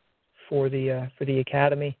 GPA for the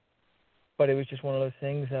academy. But it was just one of those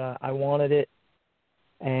things that I wanted it,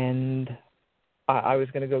 and I was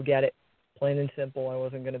going to go get it. Plain and simple. I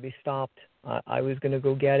wasn't going to be stopped. I was going to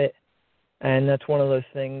go get it. And that's one of those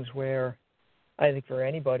things where I think for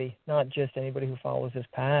anybody, not just anybody who follows this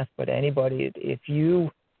path, but anybody, if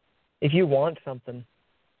you want something,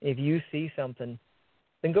 if you see something,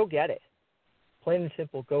 then go get it. Plain and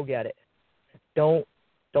simple, go get it. Don't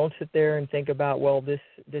sit there and think about, well, this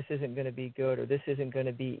isn't going to be good or this isn't going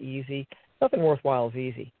to be easy. Nothing worthwhile is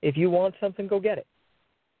easy. If you want something, go get it.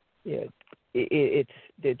 Yeah,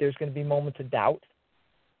 there's going to be moments of doubt.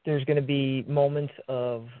 There's going to be moments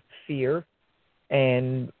of fear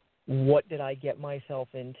and what did I get myself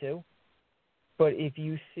into? But if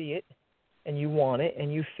you see it and you want it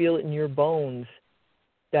and you feel it in your bones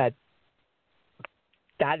that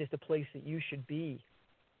is the place that you should be,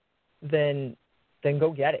 then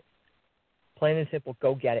go get it. Plain and simple,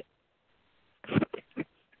 go get it.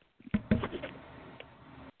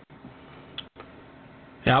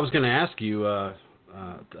 Yeah, I was going to ask you a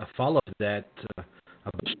follow-up to that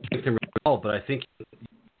about strength and resolve, but I think you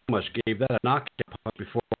pretty much gave that a knockout punch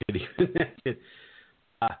before we could even get.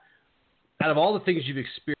 Out of all the things you've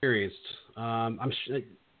experienced,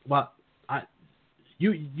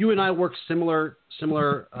 you and I work similar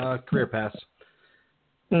career paths,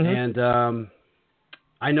 Mm-hmm. and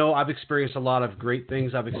I know I've experienced a lot of great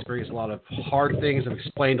things. I've experienced a lot of hard things. I've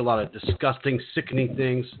explained a lot of disgusting, sickening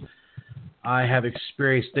things. I have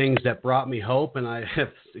experienced things that brought me hope, and I have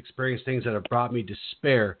experienced things that have brought me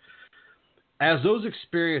despair. As those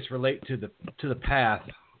experiences relate to the path,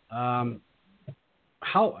 how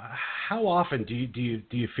often do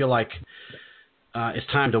you feel like it's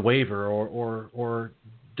time to waver, or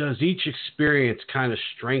does each experience kind of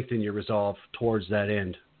strengthen your resolve towards that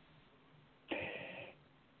end?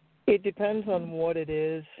 It depends on what it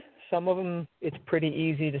is. Some of them, it's pretty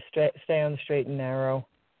easy to stay on the straight and narrow.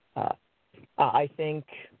 I think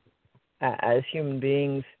as human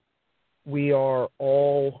beings, we are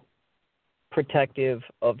all protective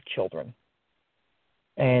of children.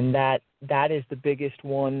 And that is the biggest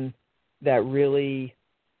one that really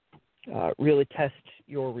tests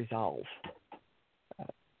your resolve.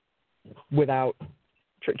 Without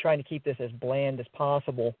trying to keep this as bland as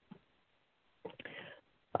possible,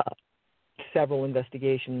 several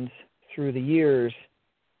investigations through the years,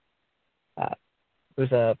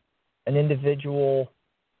 was an individual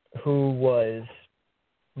who was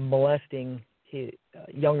molesting his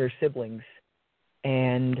younger siblings,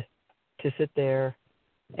 and to sit there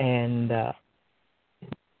and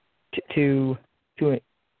to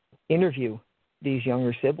interview these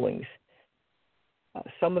younger siblings.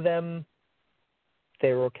 Some of them,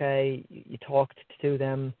 they were okay. You talked to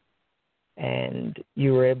them, and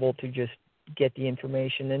you were able to just get the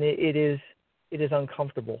information. And it is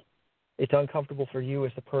uncomfortable. It's uncomfortable for you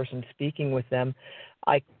as the person speaking with them.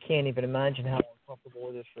 I can't even imagine how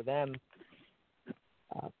uncomfortable it is for them.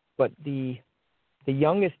 But the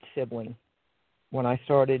youngest sibling, when I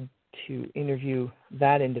started to interview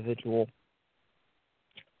that individual,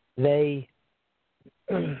 they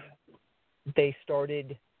they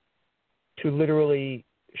started to literally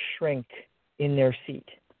shrink in their seat.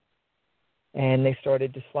 And they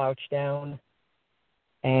started to slouch down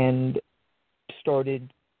and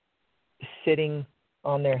started sitting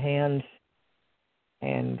on their hands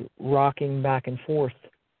and rocking back and forth.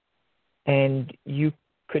 And you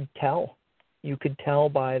could tell. You could tell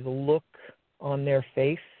by the look on their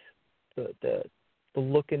face, the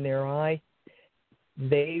look in their eye.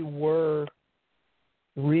 They were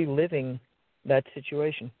reliving that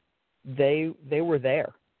situation. They were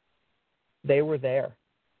there. They were there.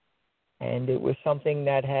 And it was something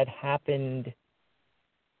that had happened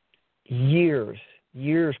years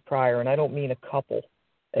prior, and I don't mean a couple.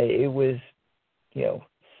 It was,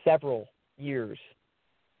 several years.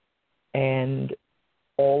 And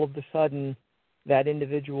all of a sudden, that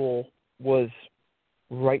individual was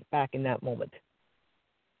right back in that moment.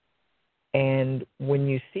 And when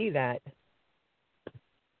you see that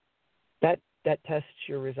tests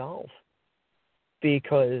your resolve,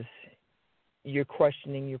 because you're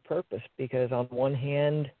questioning your purpose. Because on one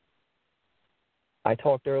hand, I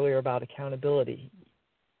talked earlier about accountability.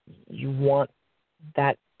 You want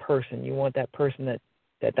that person. You want that person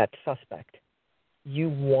that suspect. You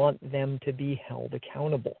want them to be held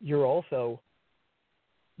accountable. You're also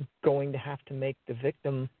going to have to make the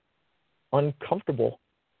victim uncomfortable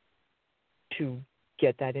to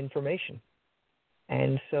get that information.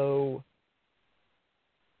 And so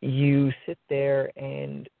you sit there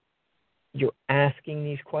and you're asking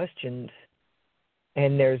these questions,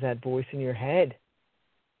 and there's that voice in your head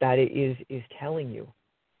that is telling you,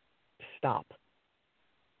 stop.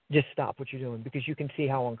 Just stop what you're doing, because you can see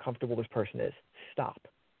how uncomfortable this person is. Stop.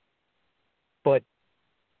 But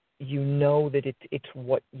you know that it's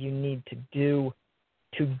what you need to do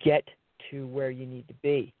to get to where you need to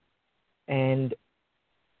be. And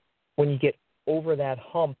when you get over that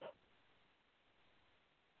hump,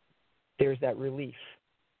 there's that relief.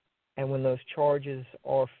 And when those charges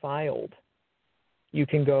are filed, you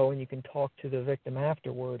can go and you can talk to the victim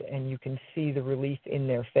afterward, and you can see the relief in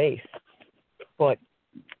their face. But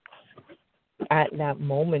at that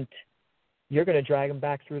moment, you're going to drag them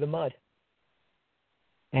back through the mud.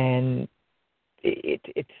 And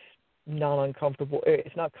it's not uncomfortable.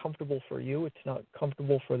 It's not comfortable for you. It's not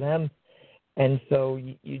comfortable for them. And so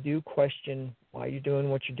you do question why you're doing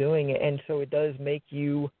what you're doing. And so it does make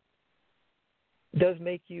you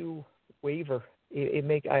waver.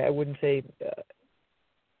 I wouldn't say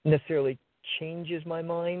necessarily changes my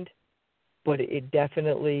mind, but it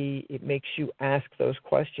definitely makes you ask those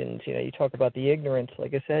questions. You talk about the ignorance.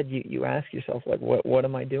 Like I said, you ask yourself, like, what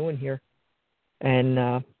am I doing here?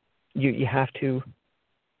 And you have to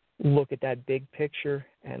look at that big picture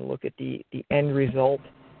and look at the end result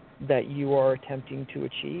that you are attempting to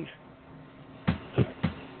achieve.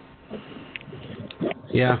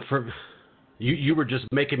 Yeah, you were just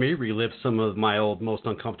making me relive some of my old most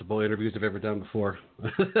uncomfortable interviews I've ever done before.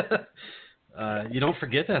 You don't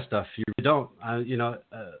forget that stuff. You don't.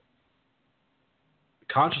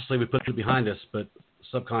 Consciously we put it behind us, but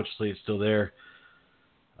subconsciously it's still there.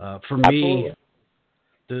 For me,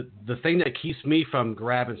 the thing that keeps me from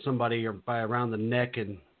grabbing somebody or by around the neck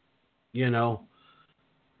and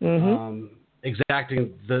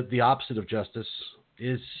exacting the opposite of justice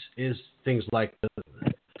is things like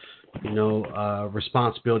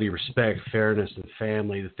responsibility, respect, fairness, and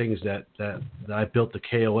family. The things that I built the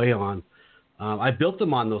KOA on. I built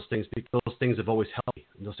them on those things because those things have always helped me,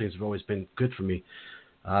 and those things have always been good for me.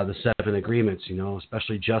 The 7 agreements,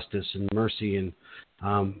 especially justice and mercy, and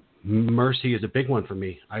mercy is a big one for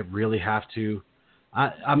me. I really have to.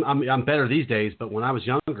 I'm better these days, but when I was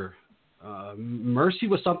younger, mercy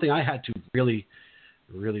was something I had to really,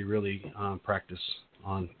 really, really practice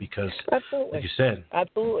on, because, absolutely, like you said,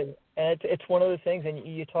 absolutely, and it's one of the things. And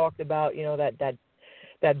you talked about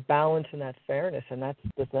that balance and that fairness, and that's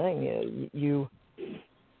the thing.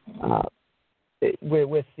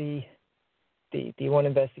 With the one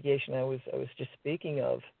investigation I was just speaking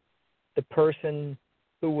of, the person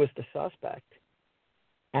who was the suspect,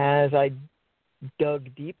 as I dug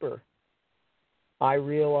deeper, I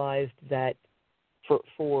realized that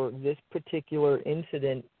for this particular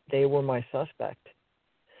incident, they were my suspect.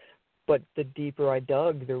 But the deeper I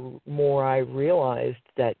dug, the more I realized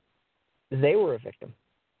that they were a victim,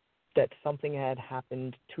 that something had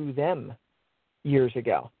happened to them years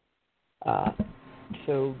ago.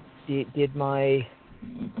 So did my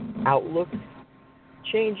outlook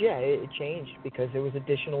change? Yeah, it changed because there was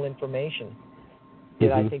additional information.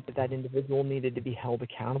 Did I think that individual needed to be held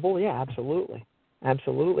accountable? Yeah, absolutely.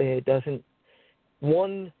 Absolutely.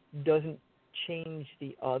 One doesn't change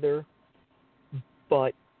the other,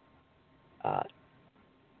 but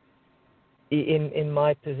in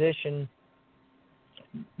my position,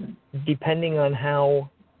 depending on how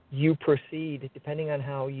you proceed, depending on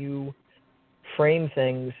how you frame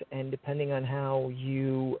things, and depending on how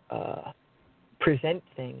you present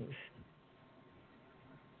things,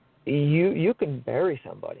 you can bury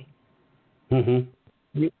somebody. Mm-hmm.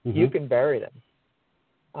 You can bury them.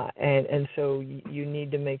 And so you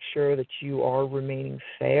need to make sure that you are remaining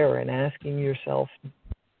fair and asking yourself,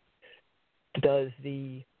 does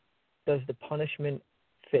the punishment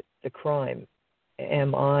fit the crime?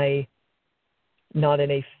 Am I, not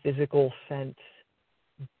in a physical sense,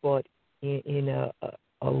 but in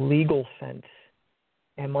a legal sense,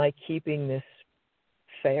 am I keeping this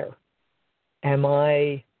fair? Am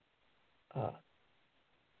I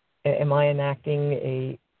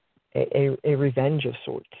enacting a revenge of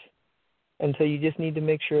sorts? And so you just need to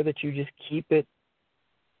make sure that you just keep it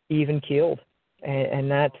even keeled,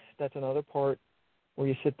 and that's another part where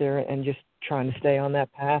you sit there and just trying to stay on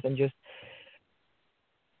that path and just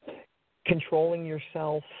controlling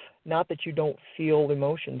yourself. Not that you don't feel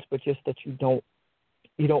emotions, but just that you don't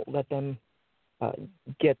let them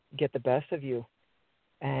get the best of you.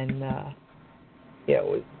 And I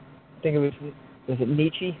think was it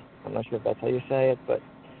Nietzsche? I'm not sure if that's how you say it, but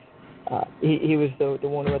he was the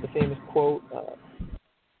one who had the famous quote,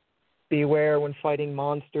 beware when fighting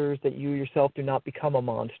monsters that you yourself do not become a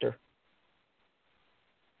monster.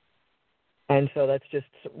 And so that's just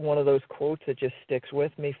one of those quotes that just sticks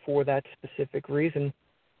with me for that specific reason,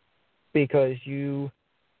 because you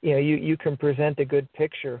can present a good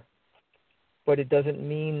picture, but it doesn't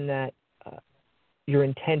mean that your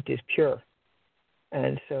intent is pure.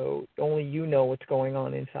 And so only you know what's going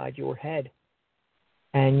on inside your head.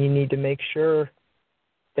 And you need to make sure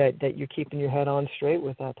that you're keeping your head on straight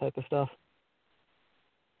with that type of stuff.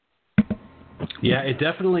 Yeah, it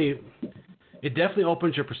definitely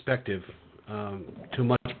opens your perspective to a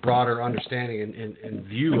much broader understanding and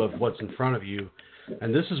view of what's in front of you.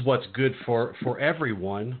 And this is what's good for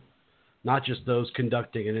everyone, not just those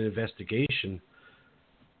conducting an investigation.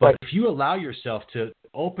 But right. If you allow yourself to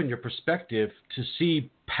open your perspective to see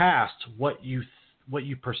past what you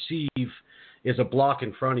perceive is a block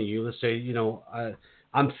in front of you. Let's say,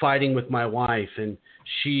 I'm fighting with my wife, and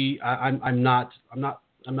I'm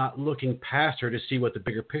not looking past her to see what the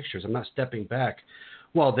bigger picture is. I'm not stepping back.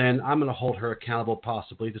 Well, then I'm going to hold her accountable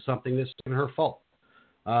possibly to something that's her fault,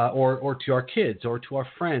 or to our kids, or to our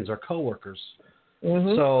friends, our coworkers.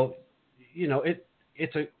 Mm-hmm. So,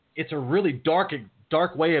 it's a really dark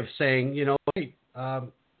way of saying, hey,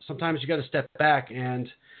 sometimes you got to step back and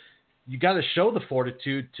you got to show the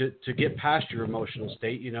fortitude to get past your emotional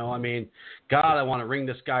state. God, I want to wring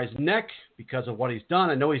this guy's neck because of what he's done.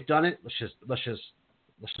 I know he's done it. Let's just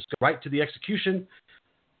go right to the execution.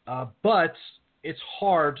 But it's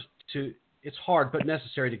hard but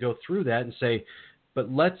necessary to go through that and say,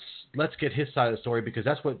 but let's get his side of the story, because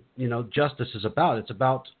that's what justice is about. It's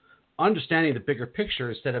about understanding the bigger picture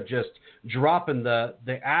instead of just dropping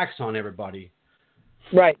the axe on everybody.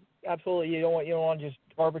 Right. Absolutely. You don't want to just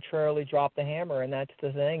arbitrarily drop the hammer, and that's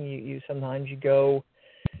the thing. You sometimes you go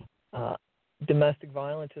domestic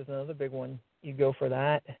violence is another big one. You go for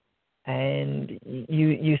that, and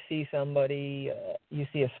you see somebody, you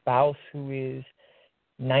see a spouse who is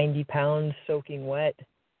 90 pounds soaking wet,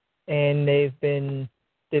 and they've been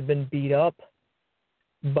beat up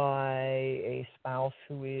by a spouse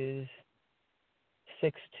who is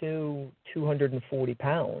 6'2", 240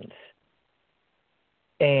 pounds.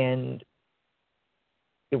 And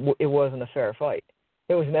it wasn't a fair fight.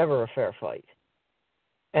 It was never a fair fight.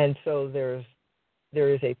 And so there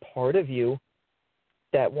is a part of you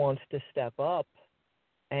that wants to step up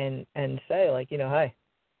and say, like, hey,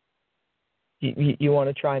 you want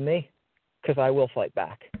to try me? Because I will fight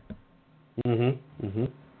back. Mm-hmm. Mm-hmm.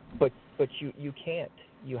 But you can't.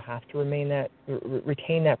 You have to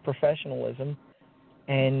retain that professionalism,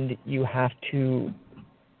 and you have to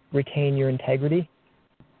retain your integrity.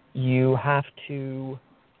 You have to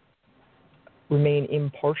remain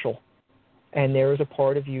impartial. And there is a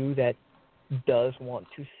part of you that does want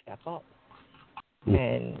to step up.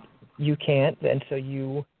 And you can't, and so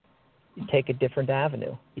you take a different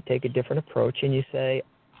avenue. You take a different approach, and you say,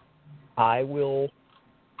 I will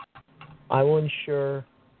ensure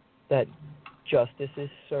that justice is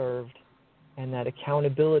served and that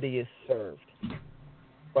accountability is served,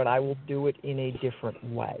 but I will do it in a different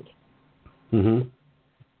way. Mm-hmm.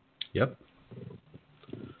 Yep.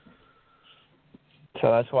 So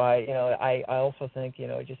that's why, I also think,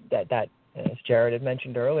 just that as Jared had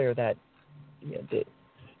mentioned earlier, that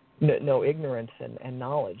no ignorance and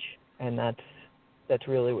knowledge, and that's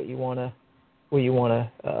really what you want you want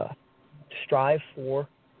to strive for.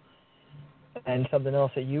 And something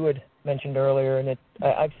else that you had mentioned earlier, and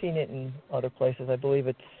I've seen it in other places. I believe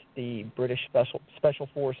it's the British Special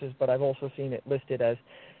Forces, but I've also seen it listed as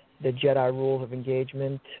the Jedi rules of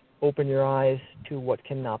engagement. Open your eyes to what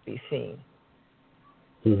cannot be seen.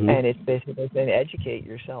 Mm-hmm. And it's basically saying educate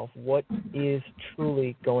yourself. What is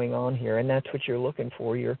truly going on here? And that's what you're looking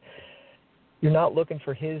for. You're not looking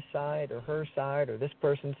for his side or her side or this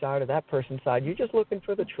person's side or that person's side. You're just looking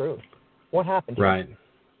for the truth. What happened here? Right.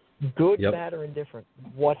 Good, bad, or indifferent.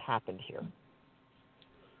 What happened here?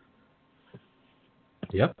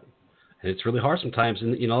 Yep. And it's really hard sometimes.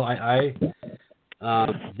 And, you know,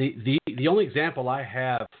 the only example I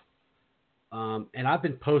have, and I've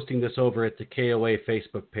been posting this over at the KOA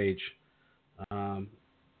Facebook page.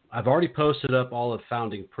 I've already posted up all of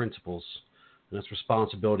founding principles, and that's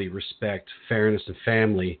responsibility, respect, fairness, and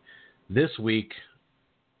family. This week,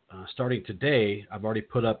 starting today, I've already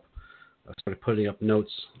started putting up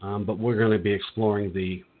notes, but we're going to be exploring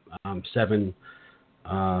the 7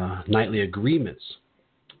 nightly agreements,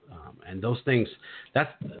 and those things.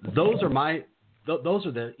 Those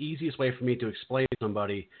are the easiest way for me to explain to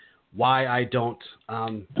somebody why I don't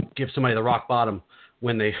give somebody the rock bottom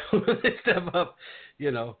when they step up,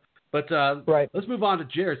 you know. But right. Let's move on to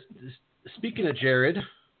Jared. Speaking of Jared,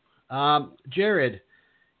 Jared,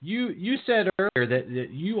 you said earlier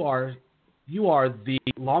that you are the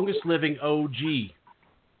longest living OG.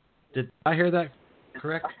 Did I hear that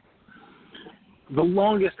correct? The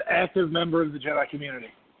longest active member of the Jedi community.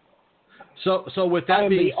 So with that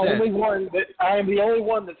being said, I am the only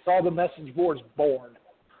one that saw the message boards born.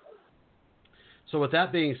 So with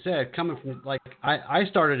that being said, coming from I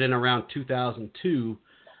started in around 2002,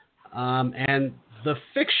 and the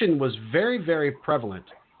fiction was very, very prevalent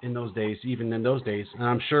in those days, even in those days, and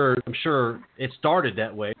I'm sure it started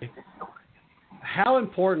that way. How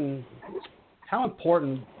important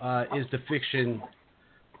is the fiction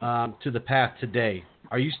to the path today?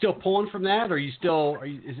 Are you still pulling from that? Is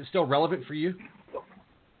it still relevant for you?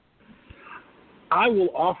 I will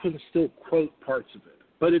often still quote parts of it,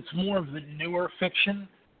 but it's more of the newer fiction,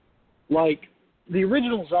 like the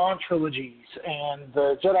original Zahn trilogies and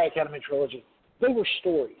the Jedi Academy trilogy. They were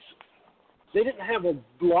stories. They didn't have a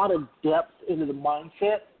lot of depth into the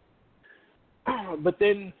mindset, but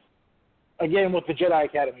then again with the Jedi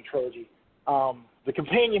Academy trilogy, the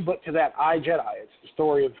companion book to that, I, Jedi, it's the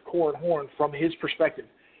story of Corran Horn from his perspective.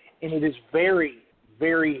 And it is very,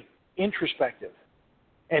 very introspective.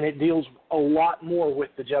 And it deals a lot more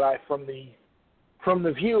with the Jedi from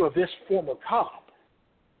the view of this former cop.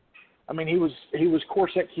 I mean, he was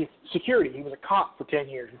Corset security. He was a cop for 10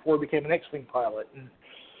 years before he became an X-Wing pilot and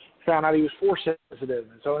found out he was Force sensitive.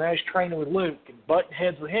 And so now he's training with Luke and butting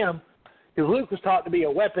heads with him because Luke was taught to be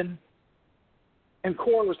a weapon and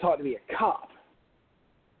Corran was taught to be a cop.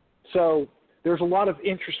 So there's a lot of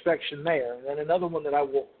introspection there. And then another one that I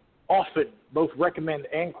will often both recommend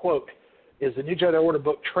and quote is the New Jedi Order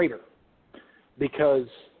book Traitor, because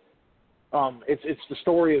it's the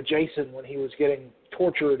story of Jason when he was getting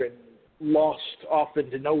tortured and lost off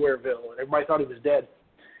into Nowhereville, and everybody thought he was dead.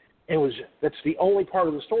 And that's the only part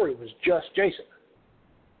of the story was just Jason.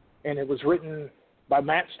 And it was written by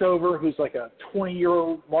Matt Stover, who's like a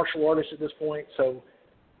 20-year-old martial artist at this point, so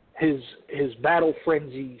his battle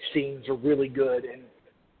frenzy scenes are really good, and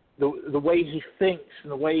the way he thinks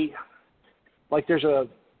and the way, like there's a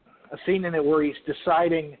scene in it where he's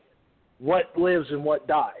deciding what lives and what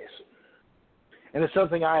dies, and it's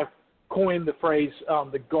something I've coined the phrase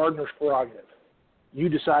the gardener's prerogative. You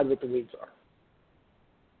decide what the weeds are,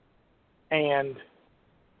 and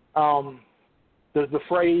the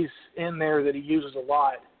phrase in there that he uses a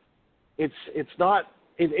lot. It's not.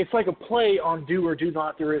 It's like a play on do or do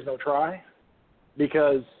not, there is no try,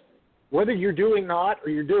 because whether you're doing not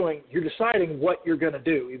or you're deciding what you're going to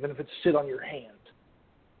do, even if it's sit on your hand.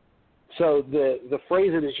 So the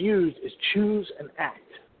phrase that is used is choose and act.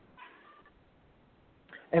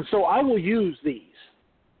 And so I will use these.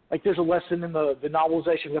 Like there's a lesson in the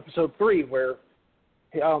novelization of Episode 3 where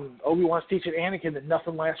Obi-Wan's teaching Anakin that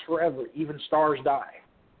nothing lasts forever, even stars die.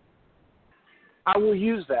 I will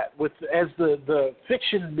use that as the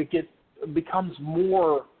fiction becomes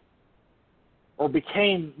more or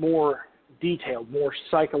became more detailed, more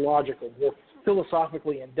psychological, more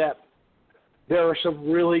philosophically in depth. There are some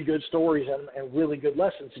really good stories and really good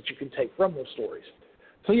lessons that you can take from those stories.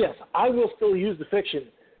 So yes, I will still use the fiction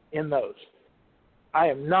in those. I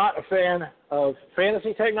am not a fan of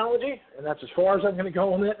fantasy technology, and that's as far as I'm going to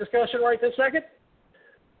go in that discussion right this second.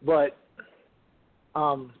 But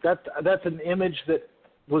that's an image that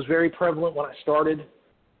was very prevalent when I started.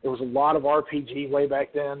 There was a lot of RPG way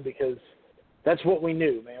back then because that's what we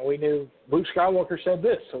knew, man. We knew Luke Skywalker said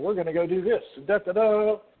this, so we're going to go do this.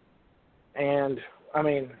 Da-da-da. And, I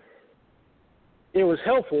mean, it was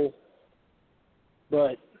helpful,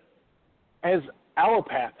 but as our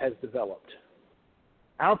path has developed,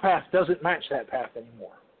 our path doesn't match that path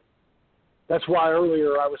anymore. That's why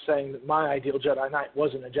earlier I was saying that my ideal Jedi Knight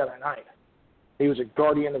wasn't a Jedi Knight. He was a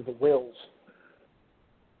guardian of the wills.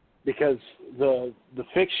 Because the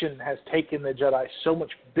fiction has taken the Jedi so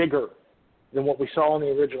much bigger than what we saw in the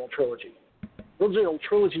original trilogy. The original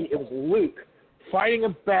trilogy, it was Luke fighting a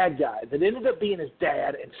bad guy that ended up being his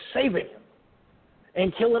dad and saving him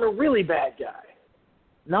and killing a really bad guy.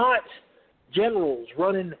 Not generals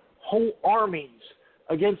running whole armies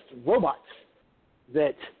against robots.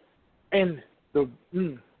 That in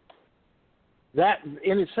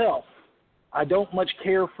itself, I don't much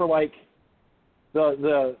care for like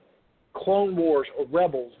the Clone Wars or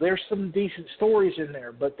Rebels. There's some decent stories in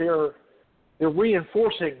there, but they're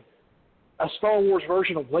reinforcing a Star Wars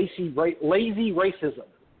version of lazy racism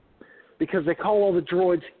because they call all the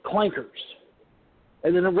droids clankers.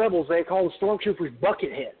 And then the Rebels, they call the stormtroopers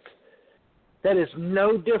bucket heads. That is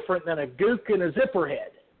no different than a gook and a zipper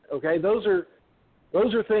head. Okay, those are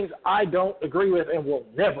things I don't agree with and will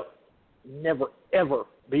never, ever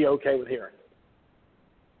be okay with hearing.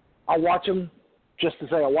 I watch them just to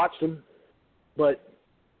say I watched them, but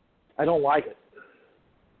I don't like it.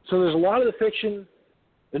 So there's a lot of the fiction,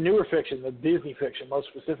 the newer fiction, the Disney fiction most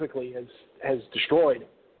specifically, has destroyed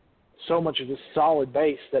so much of this solid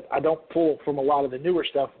base that I don't pull from a lot of the newer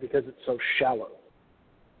stuff because it's so shallow.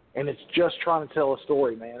 And it's just trying to tell a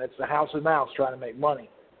story, man. It's the house and mouse trying to make money.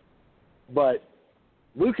 But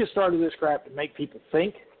Lucas started this crap to make people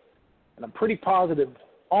think, and I'm pretty positive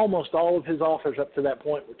almost all of his authors up to that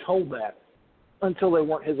point were told that until they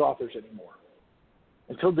weren't his authors anymore,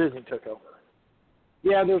 until Disney took over.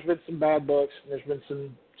 Yeah, there's been some bad books, and there's been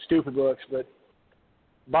some stupid books, but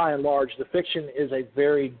by and large, the fiction is a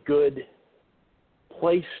very good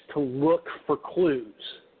place to look for clues.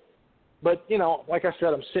 But, you know, like I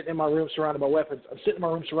said, I'm sitting in my room surrounded by weapons. I'm sitting in my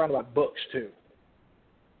room surrounded by books, too.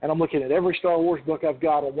 And I'm looking at every Star Wars book I've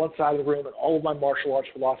got on one side of the room and all of my martial arts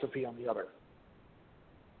philosophy on the other.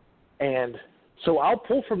 And so I'll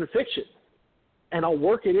pull from the fiction, and I'll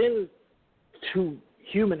work it into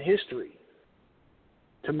human history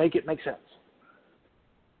to make it make sense.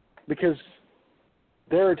 Because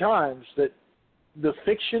there are times that the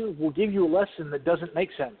fiction will give you a lesson that doesn't make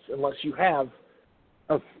sense unless you have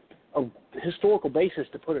a historical basis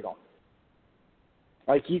to put it on.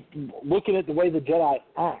 Like, looking at the way the Jedi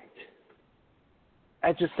act,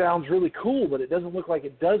 that just sounds really cool, but it doesn't look like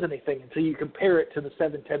it does anything until you compare it to the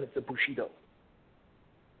 7 tenets of Bushido.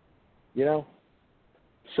 You know?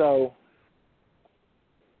 So,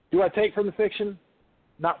 do I take from the fiction?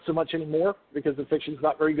 Not so much anymore, because the fiction's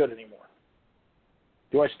not very good anymore.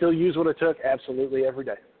 Do I still use what I took? Absolutely, every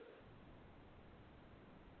day.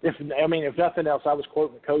 If nothing else, I was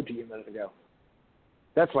quoting the code to you a minute ago.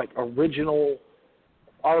 That's like original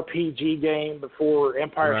RPG game before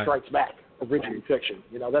Empire Strikes Back, original fiction.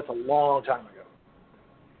 You know, that's a long time ago.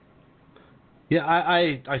 Yeah,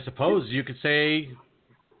 I suppose you could say,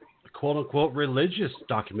 quote-unquote, religious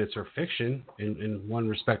documents are fiction in one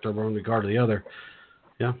respect or one regard to the other.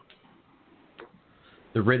 Yeah.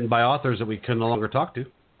 They're written by authors that we can no longer talk to.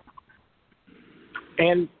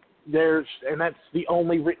 And that's the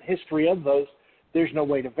only written history of those. There's no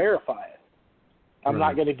way to verify it. I'm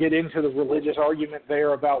not going to get into the religious argument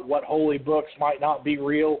there about what holy books might not be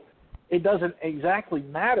real. It doesn't exactly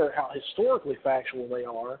matter how historically factual they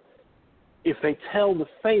are. If they tell the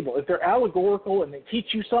fable, if they're allegorical and they teach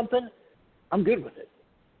you something, I'm good with it.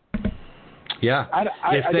 Yeah. I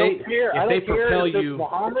don't care. I don't care if it's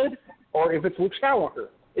Muhammad or if it's Luke Skywalker.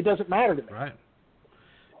 It doesn't matter to me. Right.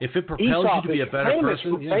 If it propels you to be a better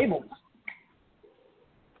person, fables.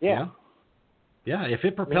 Yeah. Yeah, if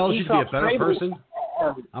it propels you to be a better person,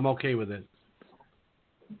 I'm okay with it.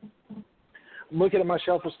 I'm looking at my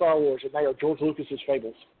shelf of Star Wars, and they are George Lucas's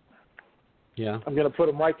fables. Yeah. I'm going to put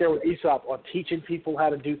them right there with Aesop on teaching people how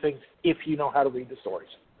to do things if you know how to read the stories.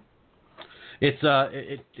 It's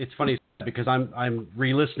funny because I'm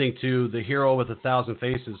re-listening to The Hero with 1,000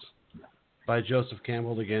 Faces by Joseph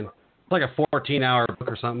Campbell again. It's like a 14-hour book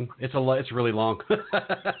or something. It's really long.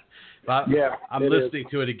 But yeah, I'm listening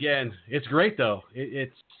to it again. It's great though.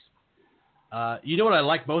 It's you know what I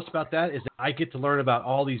like most about that is that I get to learn about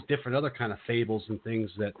all these different other kind of fables and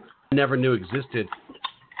things that I never knew existed.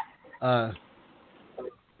 But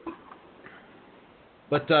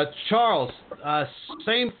Charles,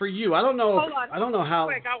 same for you. I don't know. Hold on. I don't know how.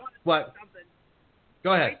 Quick, I want to what? say something.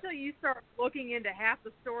 Go ahead. Wait till you start looking into half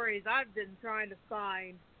the stories I've been trying to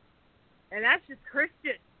find, and that's just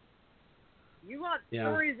Christian. You want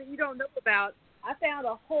stories that you don't know about. I found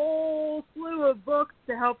a whole slew of books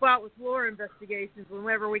to help out with lore investigations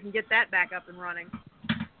whenever we can get that back up and running.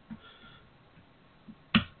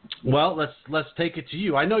 Well, let's take it to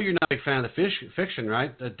you. I know you're not a big fan of the fiction,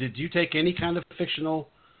 right? Did you take any kind of fictional?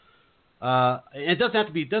 It doesn't have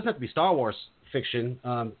to be Star Wars fiction.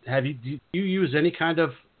 Do you use any kind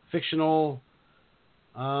of fictional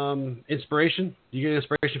inspiration? Do you get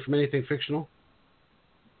inspiration from anything fictional?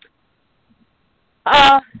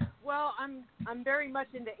 Well, I'm very much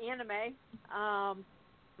into anime.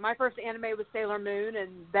 My first anime was Sailor Moon,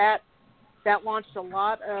 and that launched a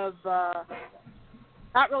lot of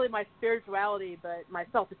not really my spirituality, but my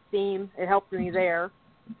self-esteem. It helped me there.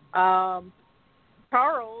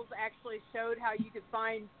 Charles actually showed how you could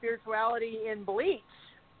find spirituality in Bleach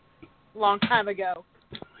a long time ago.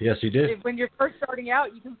 Yes, he did. When you're first starting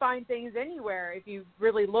out, you can find things anywhere if you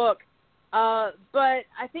really look. But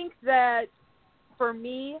I think that for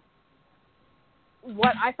me,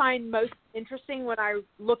 what I find most interesting when I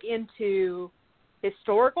look into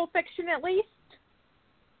historical fiction, at least,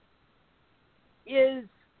 is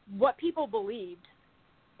what people believed.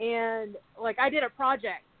 And like I did a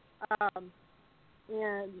project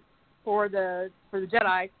and for the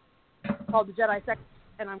Jedi called the Jedi Section,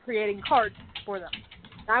 and I'm creating cards for them.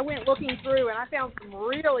 And I went looking through and I found some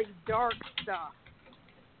really dark stuff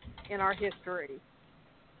in our history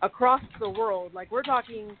across the world. Like we're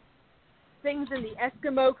talking things in the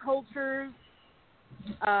Eskimo cultures,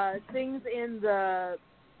 things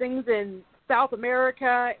in South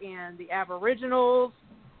America and the Aboriginals,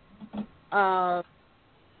 a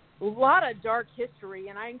lot of dark history,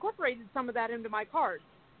 and I incorporated some of that into my cards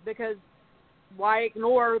because why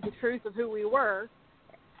ignore the truth of who we were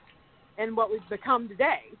and what we've become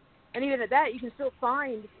today? And even at that, you can still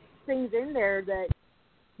find things in there that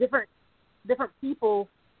different people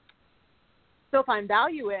still find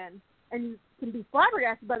value in, and you can be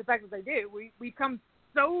flabbergasted by the fact that they do. We've come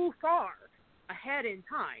so far ahead in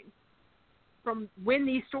time from when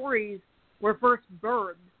these stories were first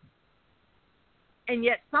birthed, and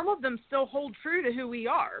yet some of them still hold true to who we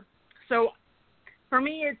are. So for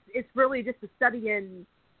me, it's really just a study in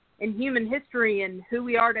human history and who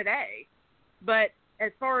we are today. But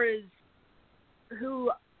as far as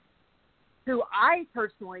who I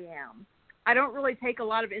personally am, I don't really take a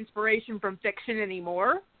lot of inspiration from fiction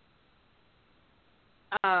anymore,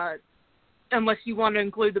 unless you want to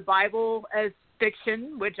include the Bible as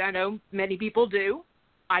fiction, which I know many people do.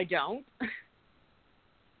 I don't.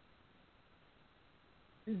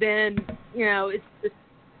 Then, it's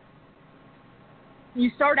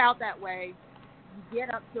you start out that way, you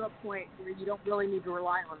get up to a point where you don't really need to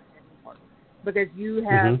rely on it anymore because you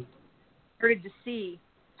have started to see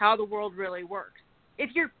how the world really works.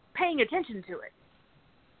 If you're paying attention to it.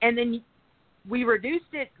 And then we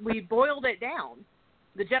reduced it, we boiled it down.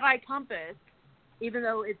 The Jedi compass, even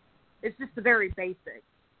though it's just the very basic.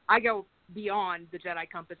 I go beyond the Jedi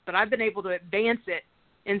compass, but I've been able to advance it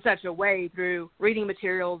in such a way through reading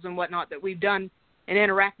materials and whatnot that we've done and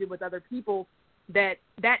interacted with other people that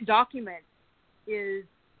document is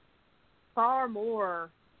far more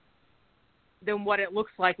than what it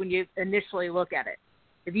looks like when you initially look at it.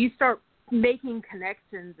 If you start making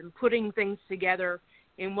connections and putting things together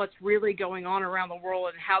in what's really going on around the world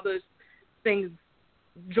and how those things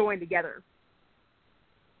join together,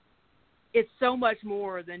 it's so much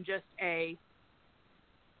more than just a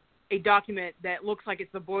document that looks like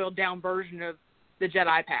it's a boiled down version of the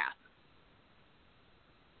Jedi path.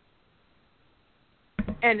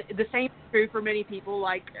 And the same is true for many people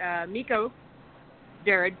like Miko.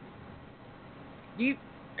 Jared, do you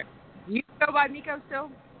go by Miko still?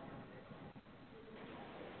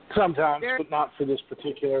 Sometimes, Jared? but not for this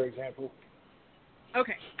particular example.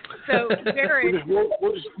 Okay, so Jared,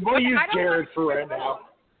 we'll use Jared for right now.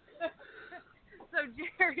 So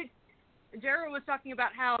Jared was talking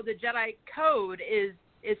about how the Jedi code is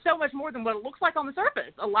so much more than what it looks like on the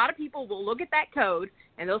surface. A lot of people will look at that code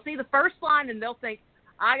and they'll see the first line and they'll think,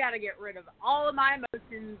 I got to get rid of all of my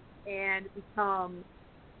emotions and become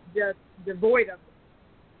just devoid of them.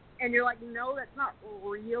 And you're like, no, that's not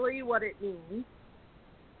really what it means.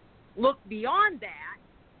 Look beyond that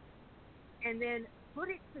and then put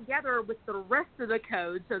it together with the rest of the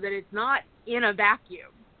code so that it's not in a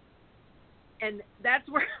vacuum. And that's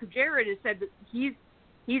where Jared has said that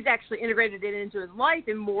he's actually integrated it into his life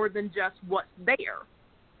and more than just what's there.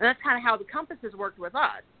 And that's kind of how the compass has worked with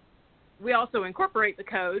us. We also incorporate the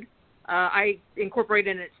code. I incorporate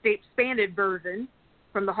an expanded version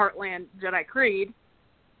from the Heartland Jedi Creed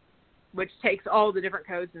which takes all the different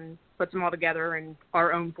codes and puts them all together in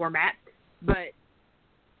our own format. But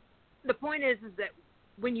the point is that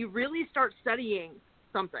when you really start studying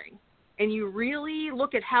something and you really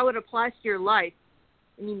look at how it applies to your life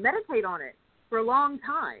and you meditate on it for a long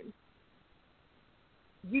time,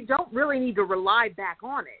 you don't really need to rely back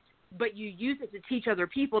on it, but you use it to teach other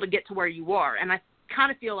people to get to where you are. And I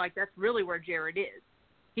kind of feel like that's really where Jared is.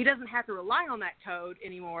 He doesn't have to rely on that code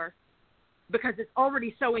anymore because it's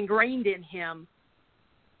already so ingrained in him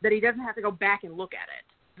that he doesn't have to go back and look at it.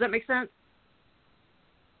 Does that make sense?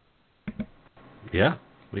 Yeah,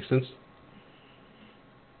 makes sense.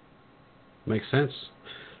 Makes sense.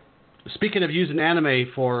 Speaking of using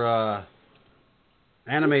animes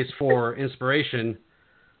for inspiration,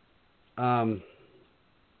 and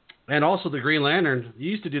also the Green Lantern,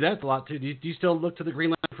 you used to do that a lot too. Do you still look to the Green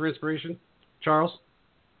Lantern for inspiration, Charles?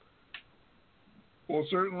 Well,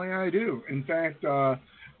 certainly I do. In fact,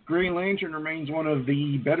 Green Lantern remains one of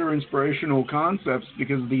the better inspirational concepts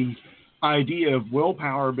because the idea of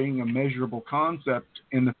willpower being a measurable concept,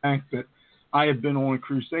 and the fact that I have been on a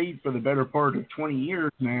crusade for the better part of 20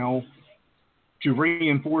 years now to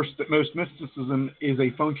reinforce that most mysticism is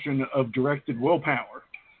a function of directed willpower.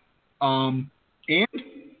 And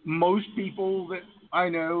most people that I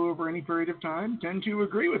know over any period of time tend to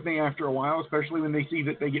agree with me after a while, especially when they see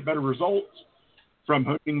that they get better results from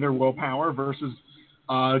honing their willpower versus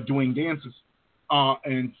doing dances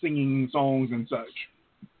and singing songs and such,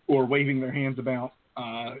 or waving their hands about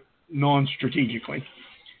non-strategically.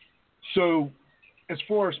 So as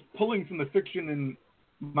far as pulling from the fiction in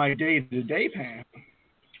my day-to-day path,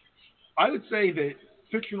 I would say that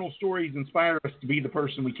fictional stories inspire us to be the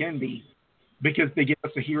person we can be because they give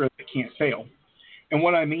us a hero that can't fail. And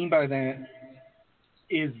what I mean by that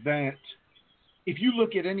is that if you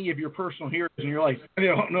look at any of your personal heroes in your life, I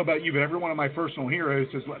don't know about you, but every one of my personal heroes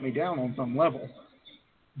has let me down on some level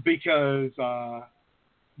because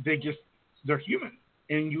they're human.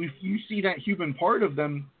 And you see that human part of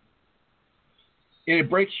them, and it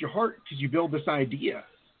breaks your heart because you build this idea,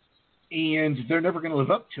 and they're never going to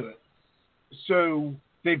live up to it. So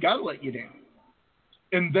they've got to let you down.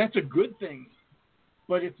 And that's a good thing,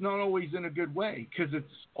 but it's not always in a good way because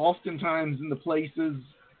it's oftentimes in the places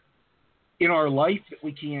in our life that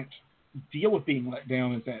we can't deal with being let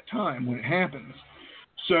down at that time when it happens.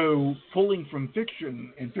 So pulling from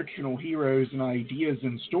fiction and fictional heroes and ideas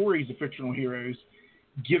and stories of fictional heroes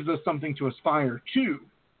gives us something to aspire to.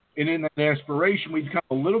 And in that aspiration, we become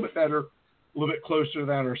a little bit better, a little bit closer to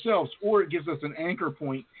that ourselves, or it gives us an anchor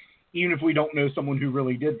point, even if we don't know someone who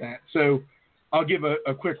really did that. So I'll give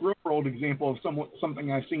a quick real-world example of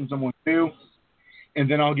something I've seen someone do, and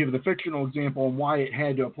then I'll give the fictional example on why it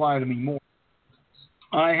had to apply to me more.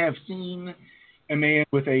 I have seen a man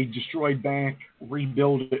with a destroyed back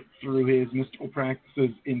rebuild it through his mystical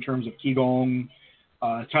practices in terms of Qigong,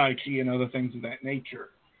 Tai Chi, and other things of that nature,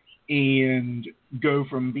 and go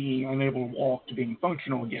from being unable to walk to being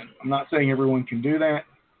functional again. I'm not saying everyone can do that.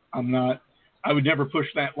 I would never push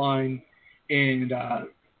that line, and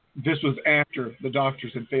this was after the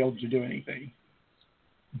doctors had failed to do anything.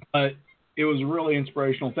 But it was a really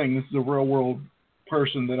inspirational thing. This is a real-world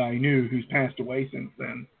person that I knew who's passed away since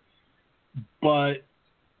then. But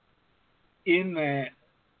in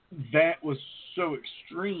that was so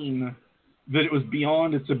extreme that it was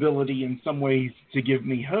beyond its ability in some ways to give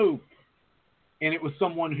me hope. And it was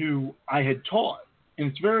someone who I had taught.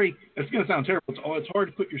 And it's going to sound terrible. It's hard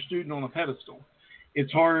to put your student on a pedestal.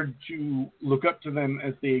 It's hard to look up to them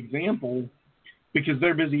as the example because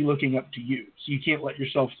they're busy looking up to you. So you can't let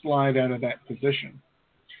yourself slide out of that position.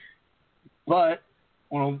 But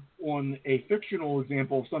on a fictional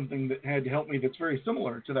example of something that had to help me that's very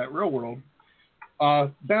similar to that real world,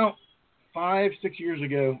 about 5-6 years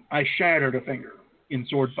ago, I shattered a finger in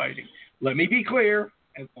sword fighting. Let me be clear,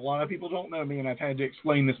 as a lot of people don't know me, and I've had to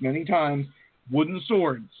explain this many times, wooden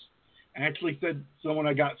swords. I actually said someone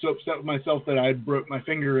I got so upset with myself that I broke my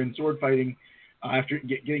finger in sword fighting after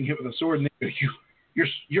getting hit with a sword, and they go,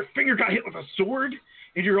 your finger got hit with a sword?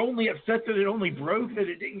 And you're only upset that it only broke, that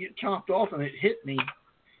it didn't get chopped off, and it hit me.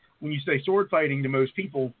 When you say sword fighting to most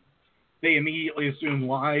people, they immediately assume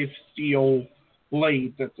live steel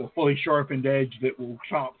blade that's a fully sharpened edge that will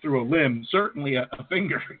chop through a limb, certainly a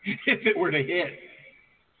finger, if it were to hit.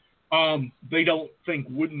 They don't think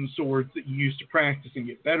wooden swords that you use to practice and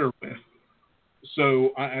get better with.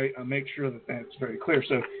 So I make sure that that's very clear.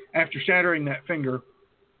 So after shattering that finger,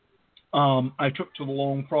 I took to the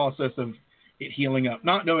long process of it healing up,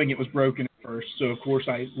 not knowing it was broken at first. So, of course,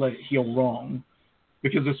 I let it heal wrong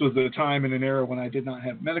because this was a time and an era when I did not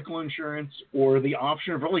have medical insurance or the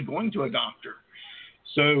option of really going to a doctor.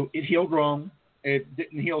 So it healed wrong. It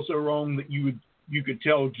didn't heal so wrong that you could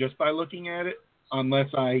tell just by looking at it,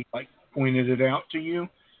 unless I pointed it out to you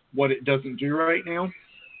what it doesn't do right now.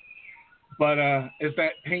 But as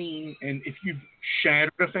that pain, and if you've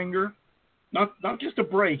shattered a finger, not just a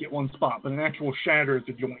break at one spot, but an actual shatter at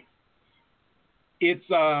the joint, it's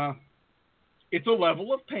a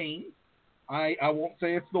level of pain. I won't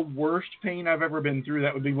say it's the worst pain I've ever been through.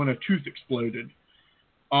 That would be when a tooth exploded.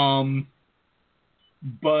 But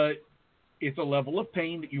it's a level of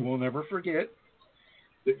pain that you will never forget.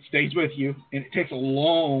 That stays with you, and it takes a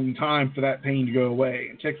long time for that pain to go away.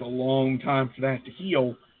 It takes a long time for that to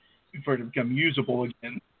heal, for it to become usable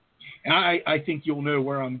again. And I think you'll know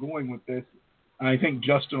where I'm going with this. I think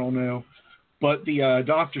Justin will know. But the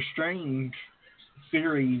Doctor Strange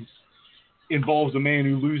series involves a man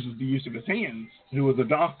who loses the use of his hands, who was a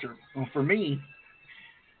doctor. Well, for me,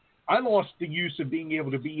 I lost the use of being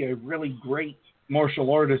able to be a really great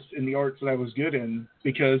martial artist in the arts that I was good in,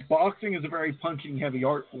 because boxing is a very punching heavy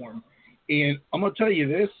art form. And I'm going to tell you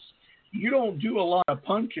this, you don't do a lot of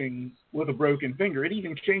punching with a broken finger. It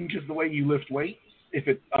even changes the way you lift weights if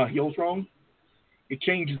it heals wrong. It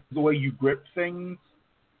changes the way you grip things.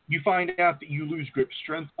 You find out that you lose grip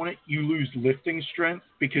strength on it. You lose lifting strength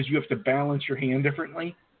because you have to balance your hand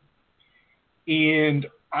differently. And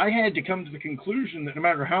I had to come to the conclusion that no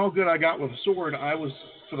matter how good I got with a sword, I was,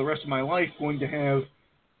 for the rest of my life, going to have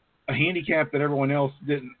a handicap that everyone else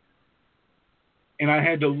didn't. And I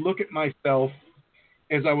had to look at myself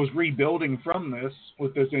as I was rebuilding from this,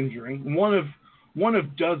 with this injury. One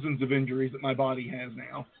of dozens of injuries that my body has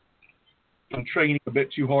now. I'm training a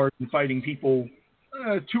bit too hard and fighting people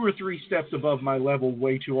 2 or 3 steps above my level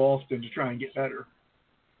way too often to try and get better.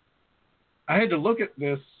 I had to look at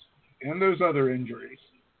this and those other injuries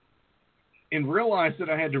and realize that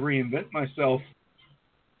I had to reinvent myself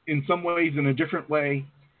in some ways in a different way,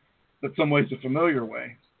 but some ways a familiar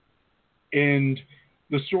way. And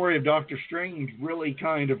the story of Doctor Strange really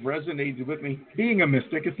kind of resonated with me. Being a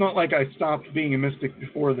mystic, it's not like I stopped being a mystic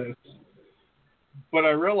before this, but I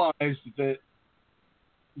realized that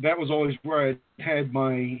that was always where I had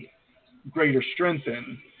my greater strength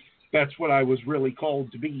in. That's what I was really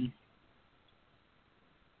called to be.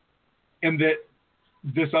 And that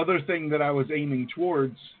this other thing that I was aiming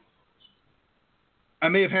towards, I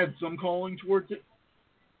may have had some calling towards it,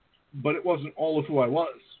 but it wasn't all of who I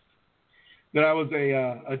was. That I was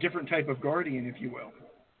a different type of guardian, if you will.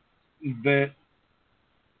 That,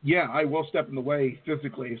 yeah, I will step in the way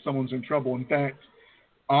physically if someone's in trouble. In fact,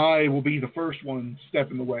 I will be the first one to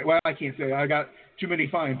step in the way. Well, I can't say. I got too many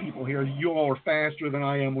fine people here. You all are faster than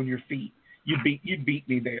I am on your feet. You'd beat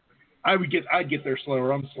me there. I'd get there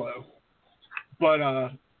slower. I'm slow. But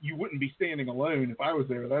you wouldn't be standing alone if I was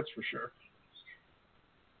there, that's for sure.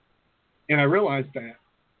 And I realized that.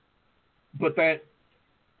 But that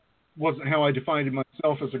wasn't how I defined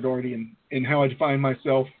myself as a guardian and how I defined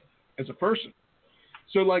myself as a person.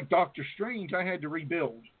 So like Doctor Strange, I had to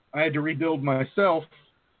rebuild. I had to rebuild myself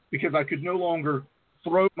because I could no longer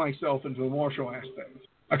throw myself into the martial aspect.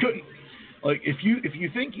 I couldn't. Like if you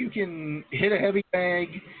think you can hit a heavy bag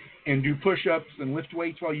and do push-ups and lift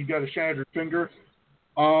weights while you've got a shattered finger,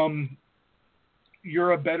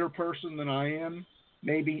 you're a better person than I am.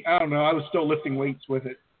 Maybe. I don't know. I was still lifting weights with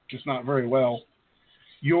it, just not very well.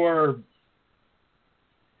 You're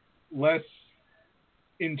less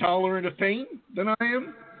intolerant of pain than I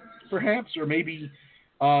am, perhaps, or maybe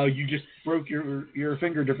you just broke your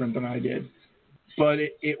finger different than I did. But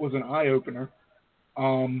it was an eye-opener.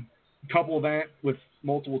 Couple that with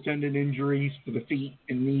multiple tendon injuries to the feet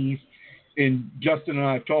and knees. And Justin and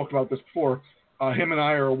I have talked about this before. Him and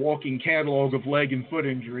I are a walking catalog of leg and foot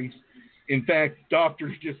injuries. In fact,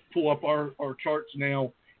 doctors just pull up our charts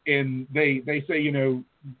now, and they say,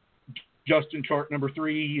 Justin chart number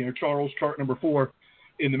 3, Charles chart number 4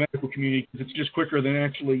 in the medical community, because it's just quicker than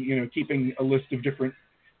actually, keeping a list of different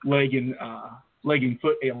leg and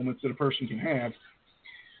foot ailments that a person can have.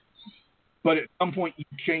 But at some point, you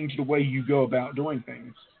change the way you go about doing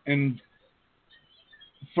things. And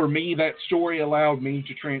for me, that story allowed me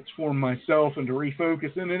to transform myself and to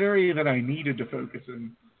refocus in an area that I needed to focus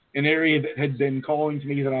in, an area that had been calling to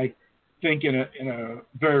me that I think in a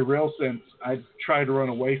very real sense I'd try to run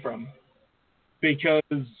away from. Because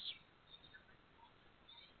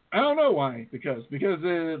I don't know why. Because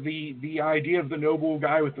the idea of the noble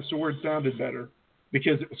guy with the sword sounded better,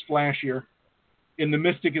 because it was flashier. And the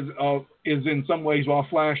mystic is in some ways, while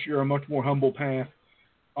flashier, a much more humble path.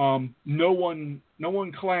 No one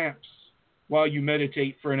claps while you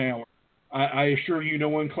meditate for an hour. I assure you, no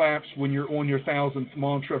one claps when you're on your 1000th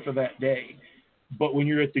mantra for that day. But when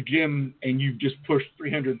you're at the gym and you've just pushed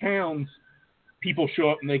 300 pounds, people show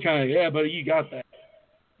up and they kind of, yeah, buddy, you got that.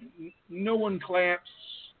 No one claps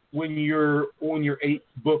when you're on your 8th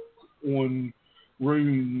book on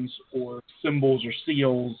runes or symbols or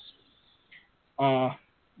seals.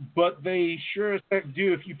 But they sure as heck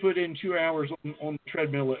do if you put in 2 hours on the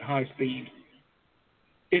treadmill at high speed.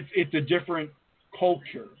 It's a different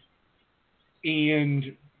culture.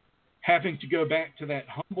 And having to go back to that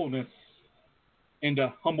humbleness and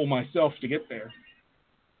to humble myself to get there,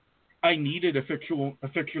 I needed a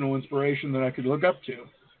fictional inspiration that I could look up to.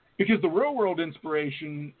 Because the real world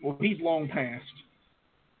inspiration, well, he's long past.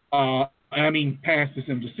 Past as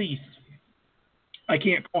in deceased. I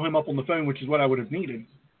can't call him up on the phone, which is what I would have needed.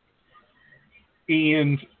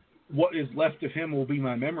 And what is left of him will be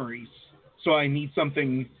my memories. So I need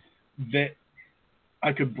something that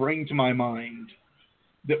I could bring to my mind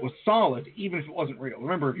that was solid, even if it wasn't real.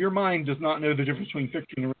 Remember, if your mind does not know the difference between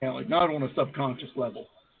fiction and reality, not on a subconscious level.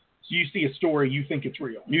 So you see a story, you think it's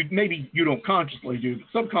real. Maybe you don't consciously do, but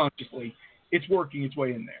subconsciously, it's working its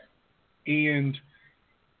way in there. And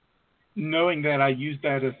knowing that, I used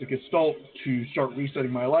that as the gestalt to start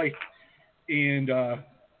resetting my life. And it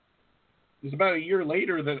was about a year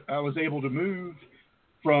later that I was able to move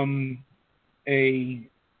from a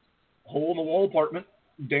hole-in-the-wall apartment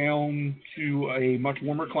down to a much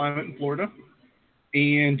warmer climate in Florida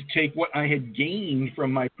and take what I had gained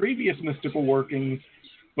from my previous mystical workings,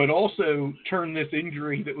 but also turn this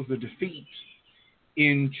injury that was a defeat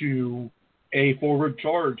into a forward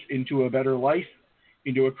charge, into a better life,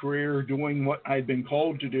 into a career doing what I'd been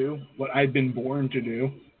called to do, what I'd been born to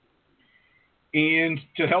do, and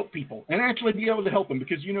to help people and actually be able to help them.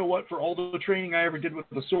 Because you know what? For all the training I ever did with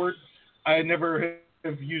the sword, I never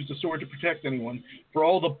have used a sword to protect anyone. For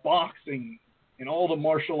all the boxing and all the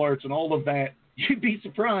martial arts and all of that, you'd be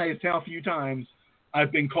surprised how few times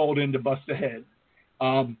I've been called in to bust a head,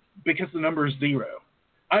 because the number is 0.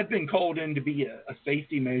 I've been called in to be a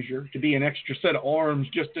safety measure, to be an extra set of arms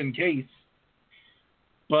just in case,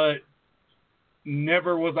 but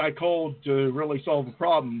never was I called to really solve a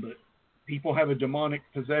problem. But people have a demonic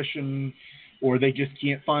possession, or they just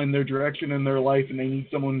can't find their direction in their life and they need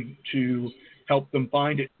someone to help them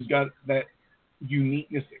find it, who's got that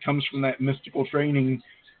uniqueness that comes from that mystical training,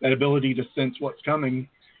 that ability to sense what's coming.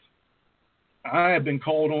 I have been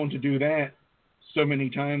called on to do that so many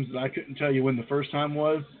times that I couldn't tell you when the first time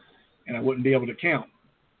was, and I wouldn't be able to count.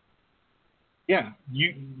 Yeah,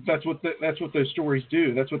 that's what those stories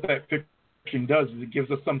do. That's what that fiction does, is it gives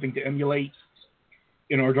us something to emulate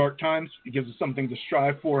in our dark times. It gives us something to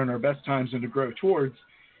strive for in our best times and to grow towards.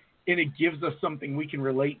 And it gives us something we can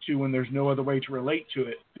relate to when there's no other way to relate to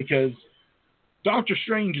it. Because Doctor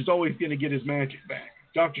Strange is always going to get his magic back.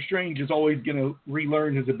 Doctor Strange is always going to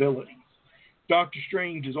relearn his abilities. Doctor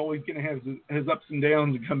Strange is always going to have his ups and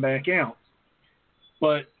downs and come back out.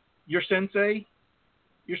 But your sensei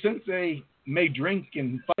may drink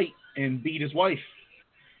and fight and beat his wife.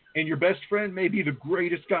 And your best friend may be the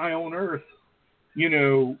greatest guy on earth,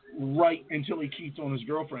 right until he cheats on his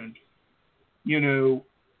girlfriend.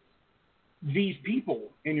 These people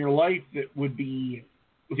in your life that would be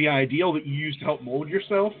the ideal that you use to help mold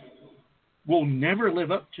yourself will never live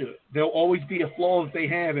up to it. There'll always be a flaw that they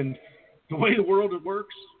have, and the way the world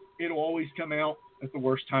works, it'll always come out at the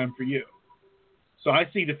worst time for you. So I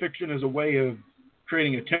see the fiction as a way of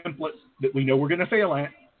creating a template that we know we're going to fail at,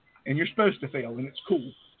 and you're supposed to fail, and it's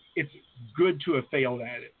cool. It's good to have failed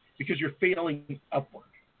at it because you're failing upward,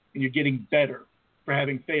 and you're getting better for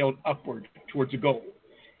having failed upward towards a goal,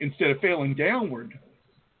 instead of failing downward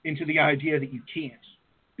into the idea that you can't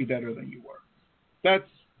be better than you were.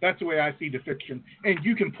 That's the way I see the fiction. And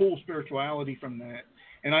you can pull spirituality from that,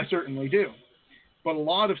 and I certainly do. But a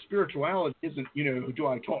lot of spirituality isn't, do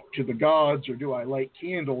I talk to the gods or do I light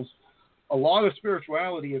candles? A lot of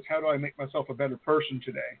spirituality is, how do I make myself a better person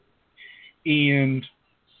today? And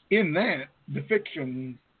in that, the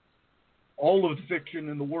fiction, all of the fiction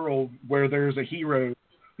in the world where there's a hero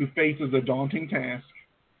who faces a daunting task,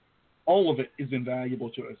 all of it is invaluable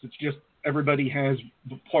to us. It's just everybody has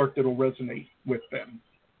the part that will resonate with them.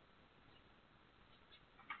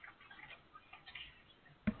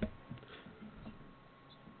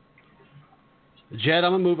 Jed,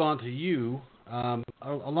 I'm going to move on to you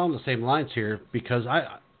along the same lines here, because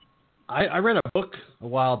I read a book a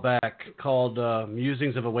while back called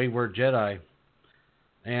Musings of a Wayward Jedi,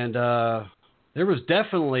 and there was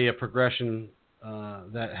definitely a progression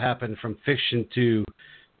that happened from fiction to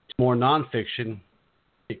more nonfiction.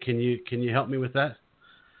 Can you help me with that?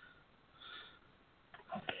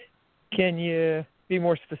 Can you be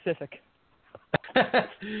more specific?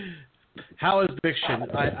 how is fiction?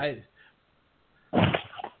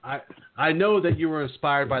 I know that you were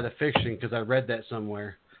inspired by the fiction because I read that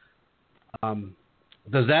somewhere.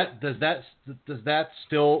 Does that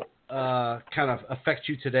still kind of affect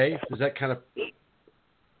you today? Does that kind of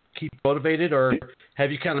keep motivated, or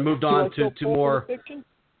have you kind of moved on to more fiction?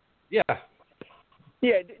 Yeah.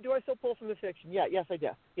 Yeah. Do I still pull from the fiction? Yeah. Yes, I do.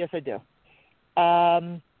 Yes, I do.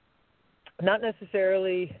 Not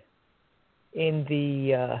necessarily in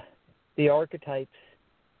the archetypes,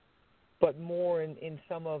 but more in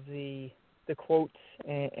some of the quotes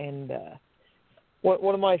and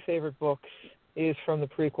one of my favorite books is from the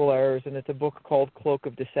prequel eras, and it's a book called Cloak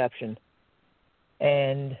of Deception.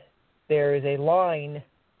 And there is a line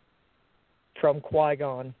from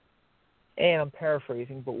Qui-Gon, and I'm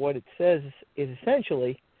paraphrasing, but what it says is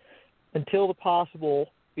essentially, until the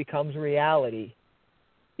possible becomes reality,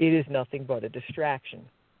 it is nothing but a distraction.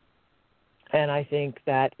 And I think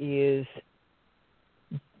that is,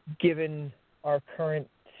 given our current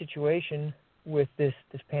situation with this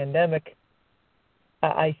pandemic,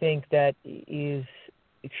 I think that is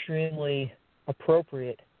extremely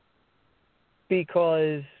appropriate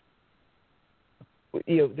because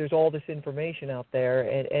there's all this information out there,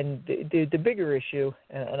 and the bigger issue,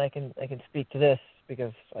 and I can speak to this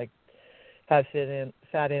because I have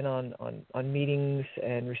sat in on meetings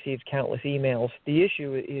and received countless emails. The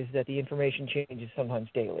issue is that the information changes sometimes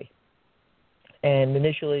daily, and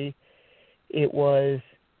initially it was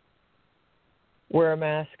wear a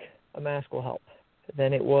mask will help.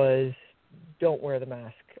 Then it was don't wear the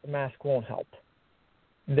mask, a mask won't help.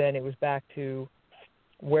 Then it was back to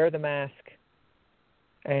wear the mask,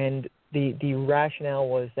 and the rationale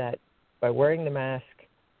was that by wearing the mask,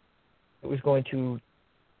 it was going to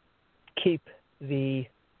keep the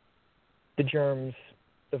germs,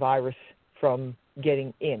 the virus, from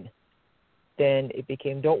getting in. Then it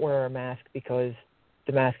became don't wear a mask because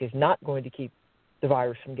the mask is not going to keep the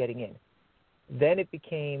virus from getting in. Then it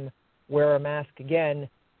became wear a mask again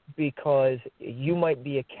because you might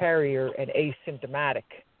be a carrier and asymptomatic.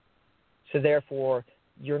 So therefore,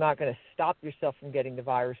 you're not going to stop yourself from getting the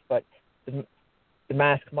virus, but the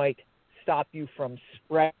mask might stop you from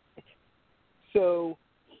spreading it. So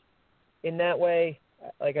in that way,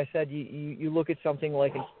 like I said, you look at something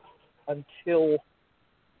like until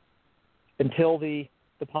the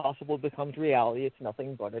possible becomes reality, it's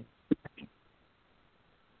nothing but a.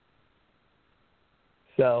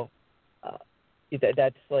 So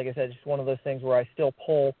that's, like I said, just one of those things where I still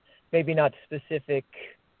pull, maybe not specific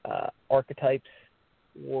archetypes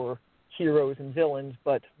or heroes and villains,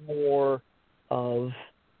 but more of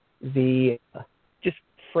the just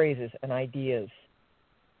phrases and ideas.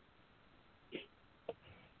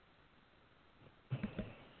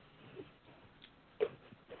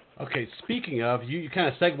 Okay, speaking of, you kind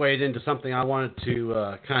of segued into something I wanted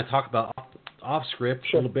to kind of talk about off script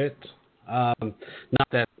a little bit. Not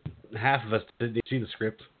that half of us didn't see the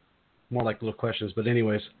script, more like little questions, but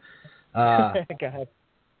anyways. Go ahead.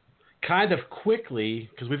 Kind of quickly,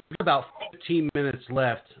 because we've got about 15 minutes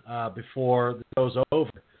left before the show's over.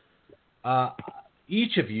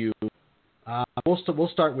 Each of you, we'll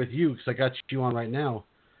start with you because I got you on right now.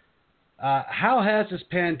 How has this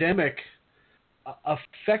pandemic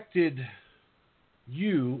affected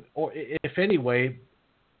you, or if any way,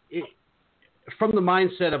 from the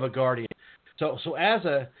mindset of a guardian? So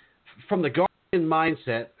from the guardian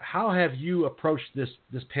mindset, how have you approached this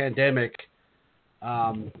pandemic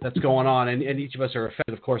that's going on? And each of us are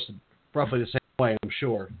affected, of course, roughly the same way, I'm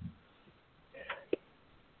sure.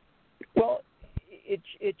 Well,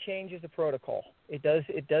 it changes the protocol. It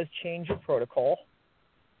does change your protocol.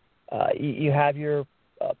 You have your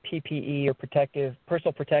PPE or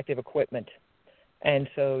personal protective equipment, and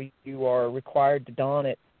so you are required to don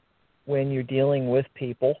it when you're dealing with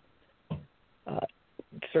people.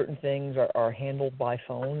 Certain things are handled by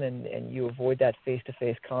phone, and you avoid that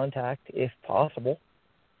face-to-face contact if possible.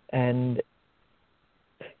 And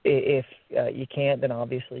if you can't, then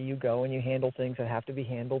obviously you go and you handle things that have to be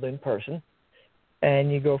handled in person,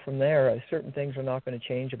 and you go from there. Certain things are not going to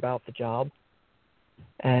change about the job,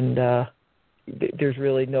 and there's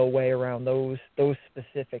really no way around those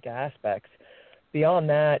specific aspects. Beyond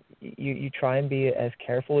that, you try and be as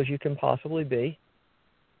careful as you can possibly be,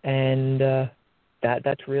 and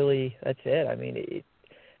that's it. I mean,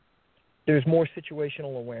 there's more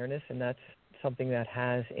situational awareness, and that's something that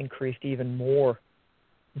has increased even more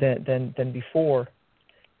than before.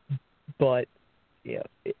 But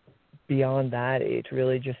beyond that, it's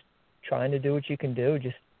really just trying to do what you can do,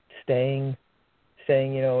 just staying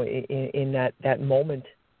in that moment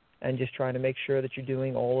and just trying to make sure that you're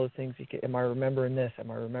doing all the things you can. Am I remembering this?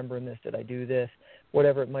 Am I remembering this? Did I do this?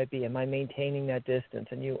 Whatever it might be. Am I maintaining that distance?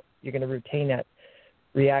 And you're going to retain that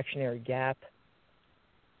reactionary gap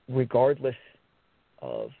regardless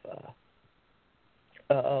of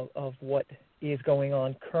what is going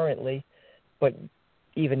on currently. But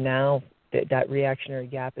even now, that reactionary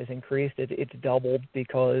gap has increased. It's doubled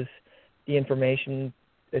because the information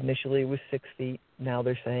initially was 6 feet. Now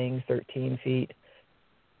they're saying 13 feet.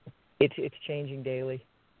 It's changing daily.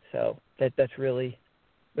 So that's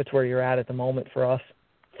where you're at the moment for us.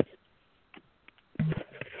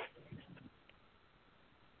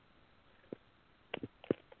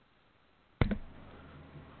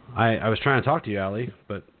 I was trying to talk to you, Allie,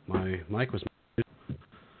 but my mic was muted.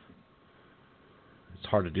 It's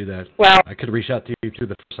hard to do that. Well, I could reach out to you through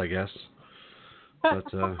the first, I guess. But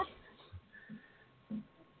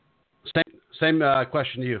same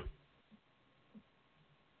question to you.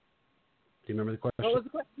 Do you remember the question? What was the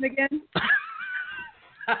question again?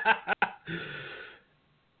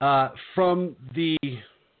 From the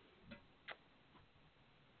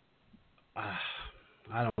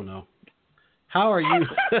I don't know. How are you?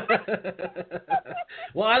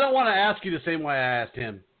 Well, I don't want to ask you the same way I asked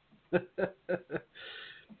him.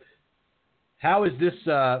 How is this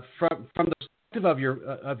from the perspective of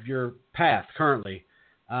your path currently?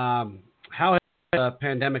 How has the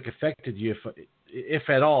pandemic affected you, if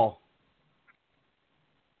at all?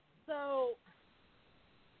 So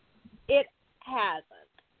it hasn't,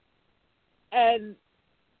 and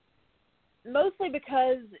mostly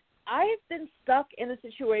because I've been stuck in a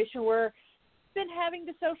situation where been having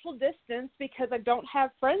to social distance because I don't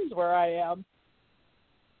have friends where I am.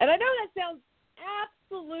 And I know that sounds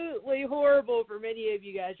absolutely horrible for many of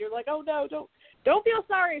you guys. You're like, oh no, don't feel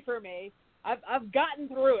sorry for me. I've gotten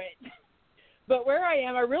through it. But where I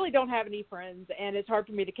am, I really don't have any friends, and it's hard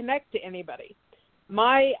for me to connect to anybody.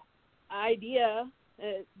 My idea,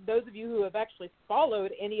 those of you who have actually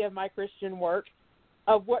followed any of my Christian work,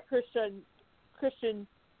 of what Christian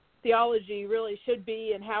theology really should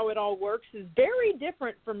be and how it all works is very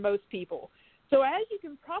different from most people. So as you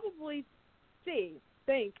can probably think,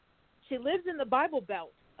 she lives in the Bible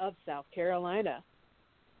Belt of South Carolina.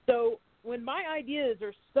 So when my ideas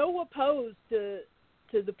are so opposed to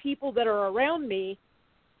the people that are around me,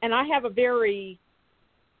 and I have a very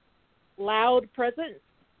loud presence,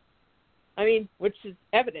 I mean, which is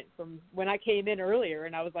evident from when I came in earlier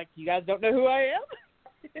and I was like, you guys don't know who I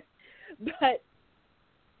am? But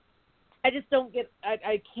I just don't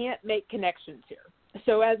I can't make connections here.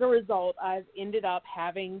 So as a result, I've ended up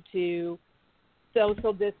having to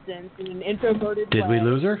social distance in an introverted way. Did we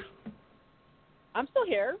lose her? I'm still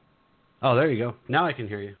here. Oh, there you go. Now I can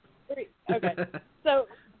hear you. Okay. So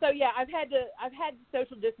yeah, I've had to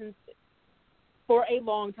social distance for a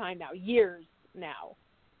long time now, years now.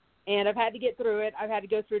 And I've had to get through it. I've had to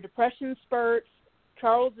go through depression spurts.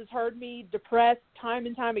 Charles has heard me depressed time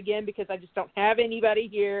and time again because I just don't have anybody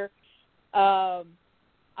here. I've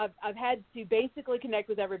had to basically connect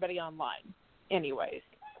with everybody online anyways.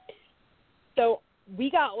 So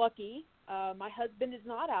we got lucky. My husband is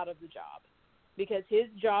not out of the job because his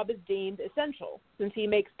job is deemed essential since he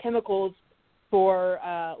makes chemicals for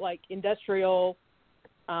like industrial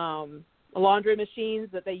laundry machines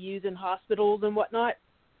that they use in hospitals and whatnot.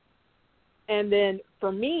 And then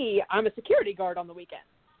for me, I'm a security guard on the weekend.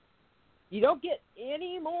 You don't get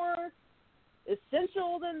any more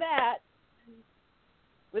essential than that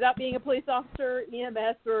without being a police officer,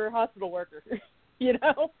 EMS, or hospital worker, you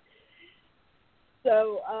know?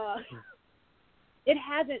 So it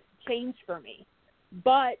hasn't changed for me.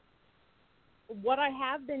 But what I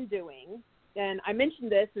have been doing, and I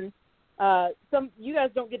mentioned this, and some you guys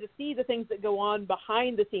don't get to see the things that go on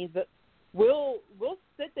behind the scenes, but we'll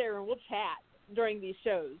sit there and we'll chat during these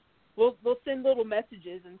shows. We'll send little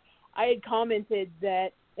messages, and I had commented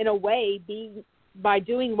that in a way, by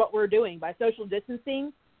doing what we're doing, by social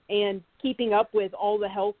distancing and keeping up with all the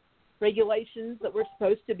health regulations that we're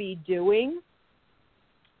supposed to be doing,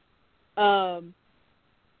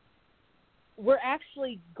 we're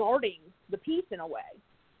actually guarding the peace in a way.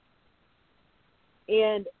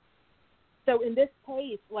 And so in this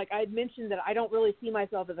case, like I had mentioned that I don't really see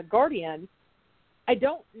myself as a guardian. I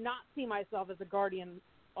don't not see myself as a guardian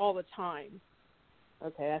all the time.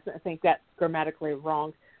 Okay, I think that's grammatically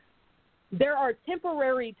wrong. There are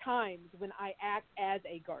temporary times when I act as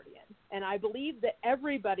a guardian, and I believe that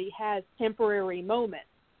everybody has temporary moments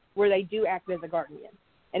where they do act as a guardian.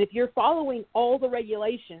 And if you're following all the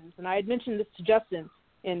regulations, and I had mentioned this to Justin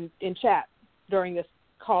in chat during this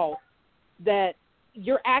call, that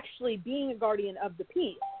you're actually being a guardian of the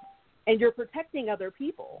peace. and you're protecting other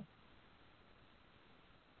people.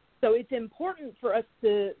 So it's important for us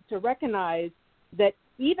to recognize that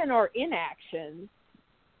even our inaction,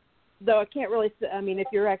 though I can't really, if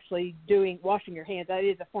you're actually washing your hands, that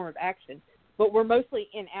is a form of action, but we're mostly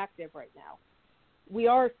inactive right now. We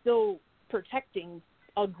are still protecting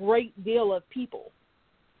a great deal of people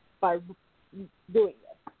by doing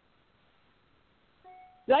this.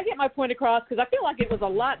 Did I get my point across? Because I feel like it was a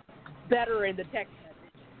lot better in the text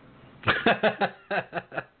message.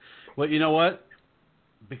 Well, you know what?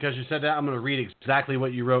 Because you said that, I'm going to read exactly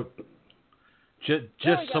what you wrote, just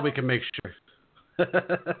so we can make sure.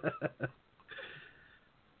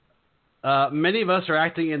 Many of us are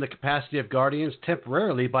acting in the capacity of guardians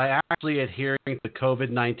temporarily by actually adhering to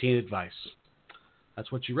COVID-19 advice.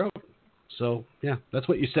 That's what you wrote. So, yeah, that's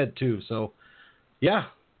what you said, too. So, yeah,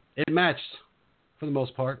 it matched for the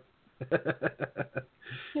most part.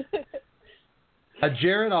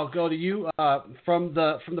 Jared, I'll go to you. From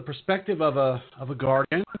the perspective of a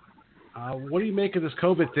guardian, what do you make of this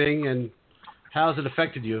COVID thing, and how has it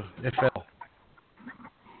affected you, if at all?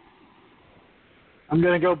 I'm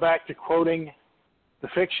going to go back to quoting the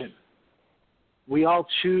fiction. We all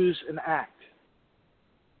choose an act.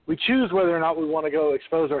 We choose whether or not we want to go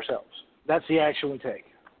expose ourselves. That's the action we take.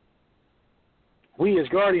 We as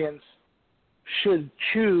guardians should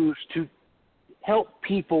choose to help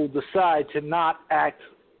people decide to not act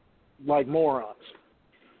like morons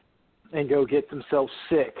and go get themselves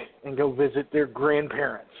sick and go visit their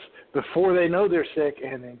grandparents before they know they're sick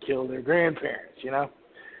and then kill their grandparents, you know?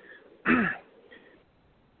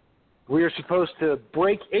 We are supposed to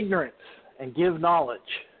break ignorance and give knowledge.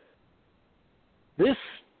 This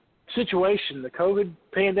situation, the COVID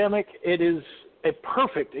pandemic, it is a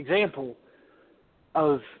perfect example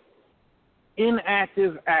of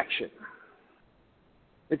inactive action.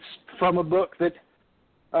 It's from a book that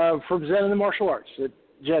from Zen and the Martial Arts that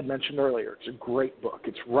Jed mentioned earlier. It's a great book.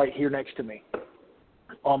 It's right here next to me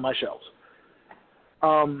on my shelves.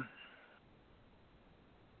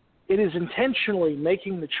 It is intentionally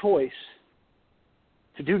making the choice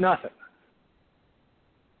to do nothing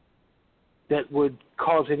that would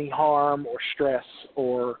cause any harm or stress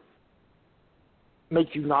or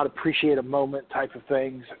make you not appreciate a moment type of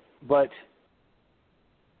things. But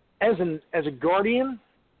as a guardian,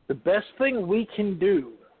 the best thing we can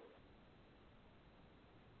do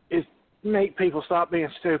is make people stop being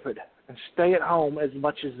stupid and stay at home as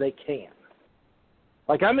much as they can.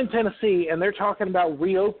 Like, I'm in Tennessee, and they're talking about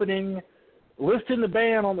reopening, lifting the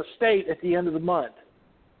ban on the state at the end of the month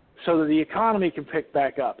so that the economy can pick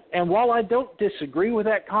back up. And while I don't disagree with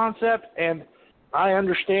that concept, and I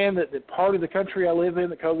understand that the part of the country I live in,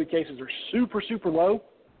 the COVID cases are super, super low,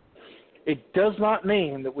 it does not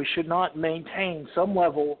mean that we should not maintain some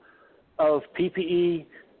level of PPE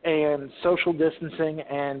and social distancing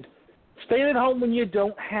and stay at home when you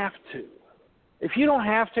don't have to. If you don't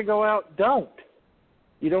have to go out, don't.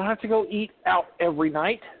 You don't have to go eat out every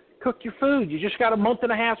night. Cook your food. You just got a month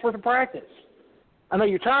and a half's worth of practice. I know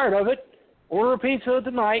you're tired of it. Order a pizza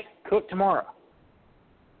tonight, cook tomorrow.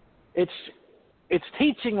 It's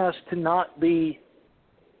teaching us to not be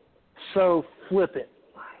so flippant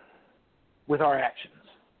with our actions.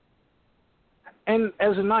 And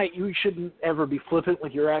as a knight, you shouldn't ever be flippant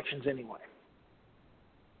with your actions anyway.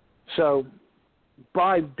 So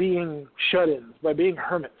by being shut-ins, by being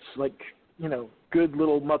hermits, like, you know, good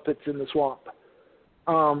little Muppets in the swamp,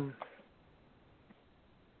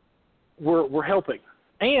 we're helping.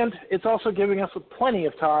 And it's also giving us plenty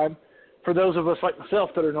of time for those of us like myself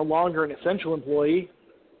that are no longer an essential employee.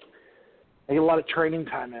 I get a lot of training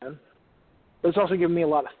time in. But it's also giving me a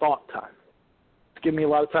lot of thought time. It's giving me a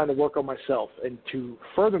lot of time to work on myself and to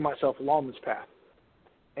further myself along this path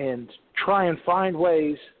and try and find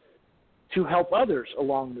ways to help others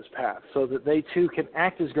along this path so that they too can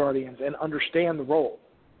act as guardians and understand the role.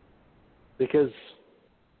 Because,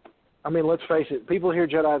 I mean, let's face it, people hear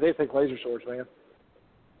Jedi, they think laser swords, man.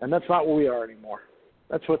 And that's not what we are anymore.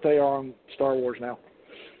 That's what they are on Star Wars now.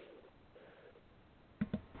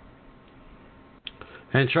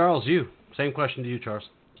 And Charles, you. Same question to you, Charles.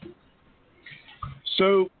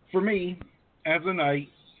 So, for me, as a knight,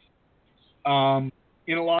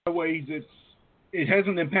 in a lot of ways, it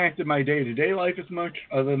hasn't impacted my day-to-day life as much,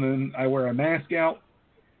 other than I wear a mask out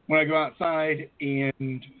when I go outside,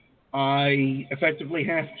 and I effectively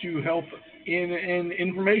have to help in an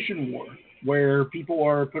information war where people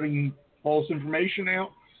are putting false information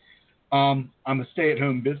out. I'm a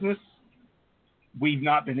stay-at-home business. We've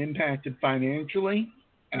not been impacted financially,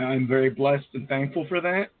 and I'm very blessed and thankful for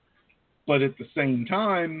that. But at the same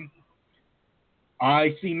time,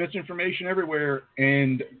 I see misinformation everywhere,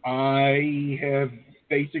 and I have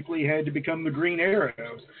basically had to become the Green Arrow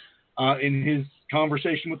in his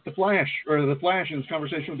conversation with the Flash, or the Flash in his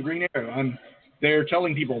conversation with the Green Arrow. I'm there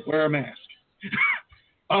telling people, wear a mask.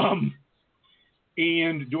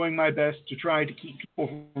 And doing my best to try to keep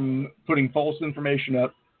people from putting false information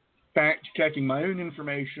up, fact-checking my own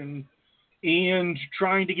information, and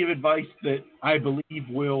trying to give advice that I believe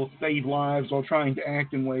will save lives while trying to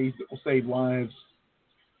act in ways that will save lives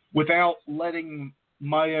without letting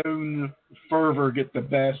my own fervor get the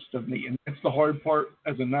best of me. And that's the hard part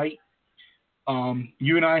as a knight.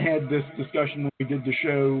 You and I had this discussion when we did the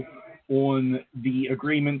show on the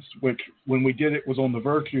agreements, which when we did it was on the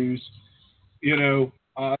virtues. You know,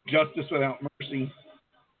 justice without mercy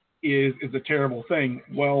is a terrible thing.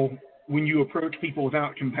 Well, when you approach people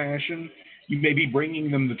without compassion, you may be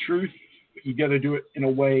bringing them the truth, but you got to do it in a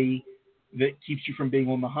way that keeps you from being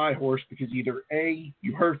on the high horse, because either A,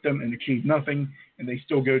 you hurt them and achieve nothing and they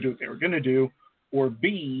still go do what they were going to do, or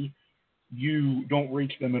B, you don't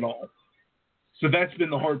reach them at all. So that's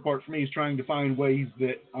been the hard part for me, is trying to find ways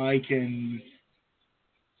that I can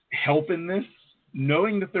help in this,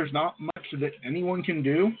 knowing that there's not much that anyone can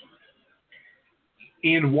do,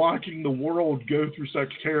 and watching the world go through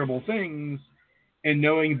such terrible things and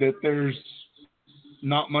knowing that there's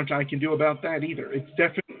not much I can do about that either. It's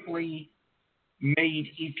definitely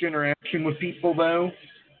made each interaction with people, though,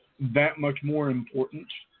 that much more important,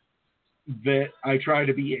 that I try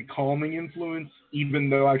to be a calming influence, even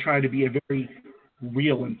though I try to be a very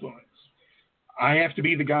real influence. I have to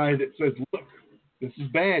be the guy that says, look, this is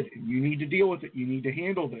bad. You need to deal with it. You need to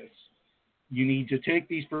handle this. You need to take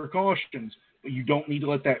these precautions, but you don't need to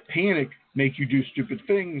let that panic make you do stupid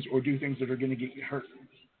things or do things that are going to get you hurt.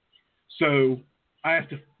 So I have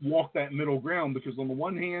to walk that middle ground, because on the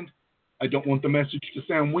one hand, I don't want the message to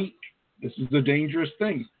sound weak. This is a dangerous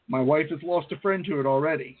thing. My wife has lost a friend to it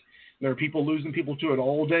already. There are people losing people to it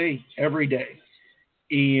all day, every day.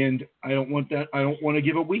 And I don't want that. I don't want to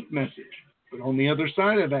give a weak message. But on the other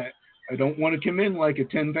side of that, I don't want to come in like a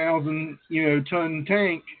 10,000, ton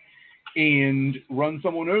tank and run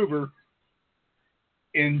someone over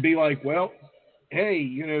and be like, well,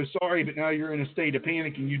 hey, sorry, but now you're in a state of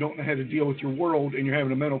panic and you don't know how to deal with your world and you're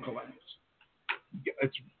having a mental collapse.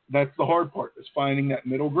 That's the hard part, is finding that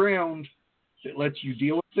middle ground that lets you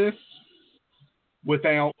deal with this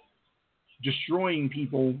without destroying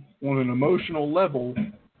people on an emotional level,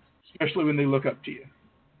 especially when they look up to you.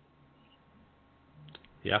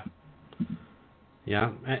 Yeah.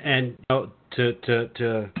 Yeah. And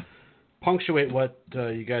to punctuate what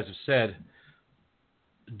you guys have said,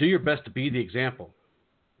 do your best to be the example.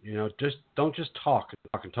 Just don't just talk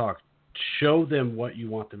and talk. Show them what you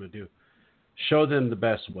want them to do. Show them the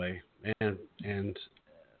best way. And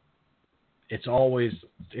it's always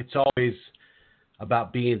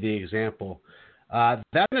about being the example. That's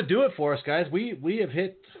going to do it for us, guys. We have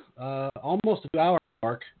hit almost the 2-hour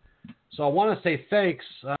mark. So I want to say thanks.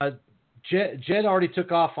 Jed already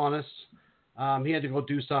took off on us. He had to go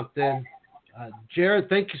do something. Jared,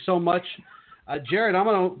 thank you so much. Jared, I'm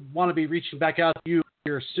going to want to be reaching back out to you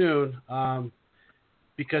here soon,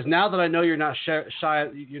 because now that I know you're not shy,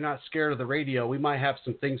 you're not scared of the radio, we might have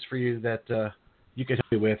some things for you that you could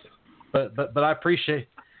help me with. But I appreciate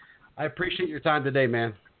your time today,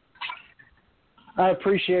 man. I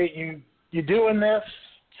appreciate you doing this,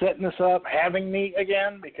 setting this up, having me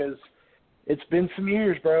again, because it's been some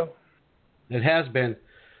years, bro. It has been.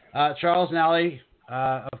 Charles and Allie,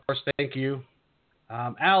 of course, thank you.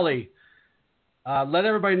 Allie, let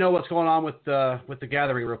everybody know what's going on with the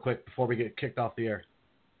gathering real quick before we get kicked off the air.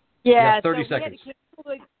 Yeah, 30 seconds.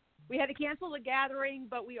 We had to cancel the gathering,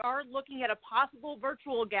 but we are looking at a possible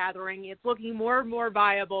virtual gathering. It's looking more and more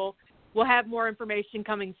viable. We'll have more information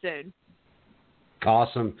coming soon.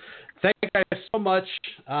 Awesome. Thank you guys so much.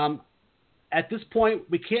 At this point,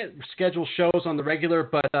 we can't schedule shows on the regular,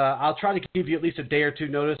 but I'll try to give you at least a day or two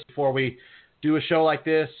notice before we do a show like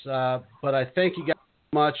this. But I thank you guys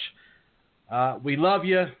so much. We love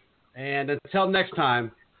you. And until next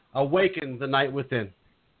time, awaken the night within.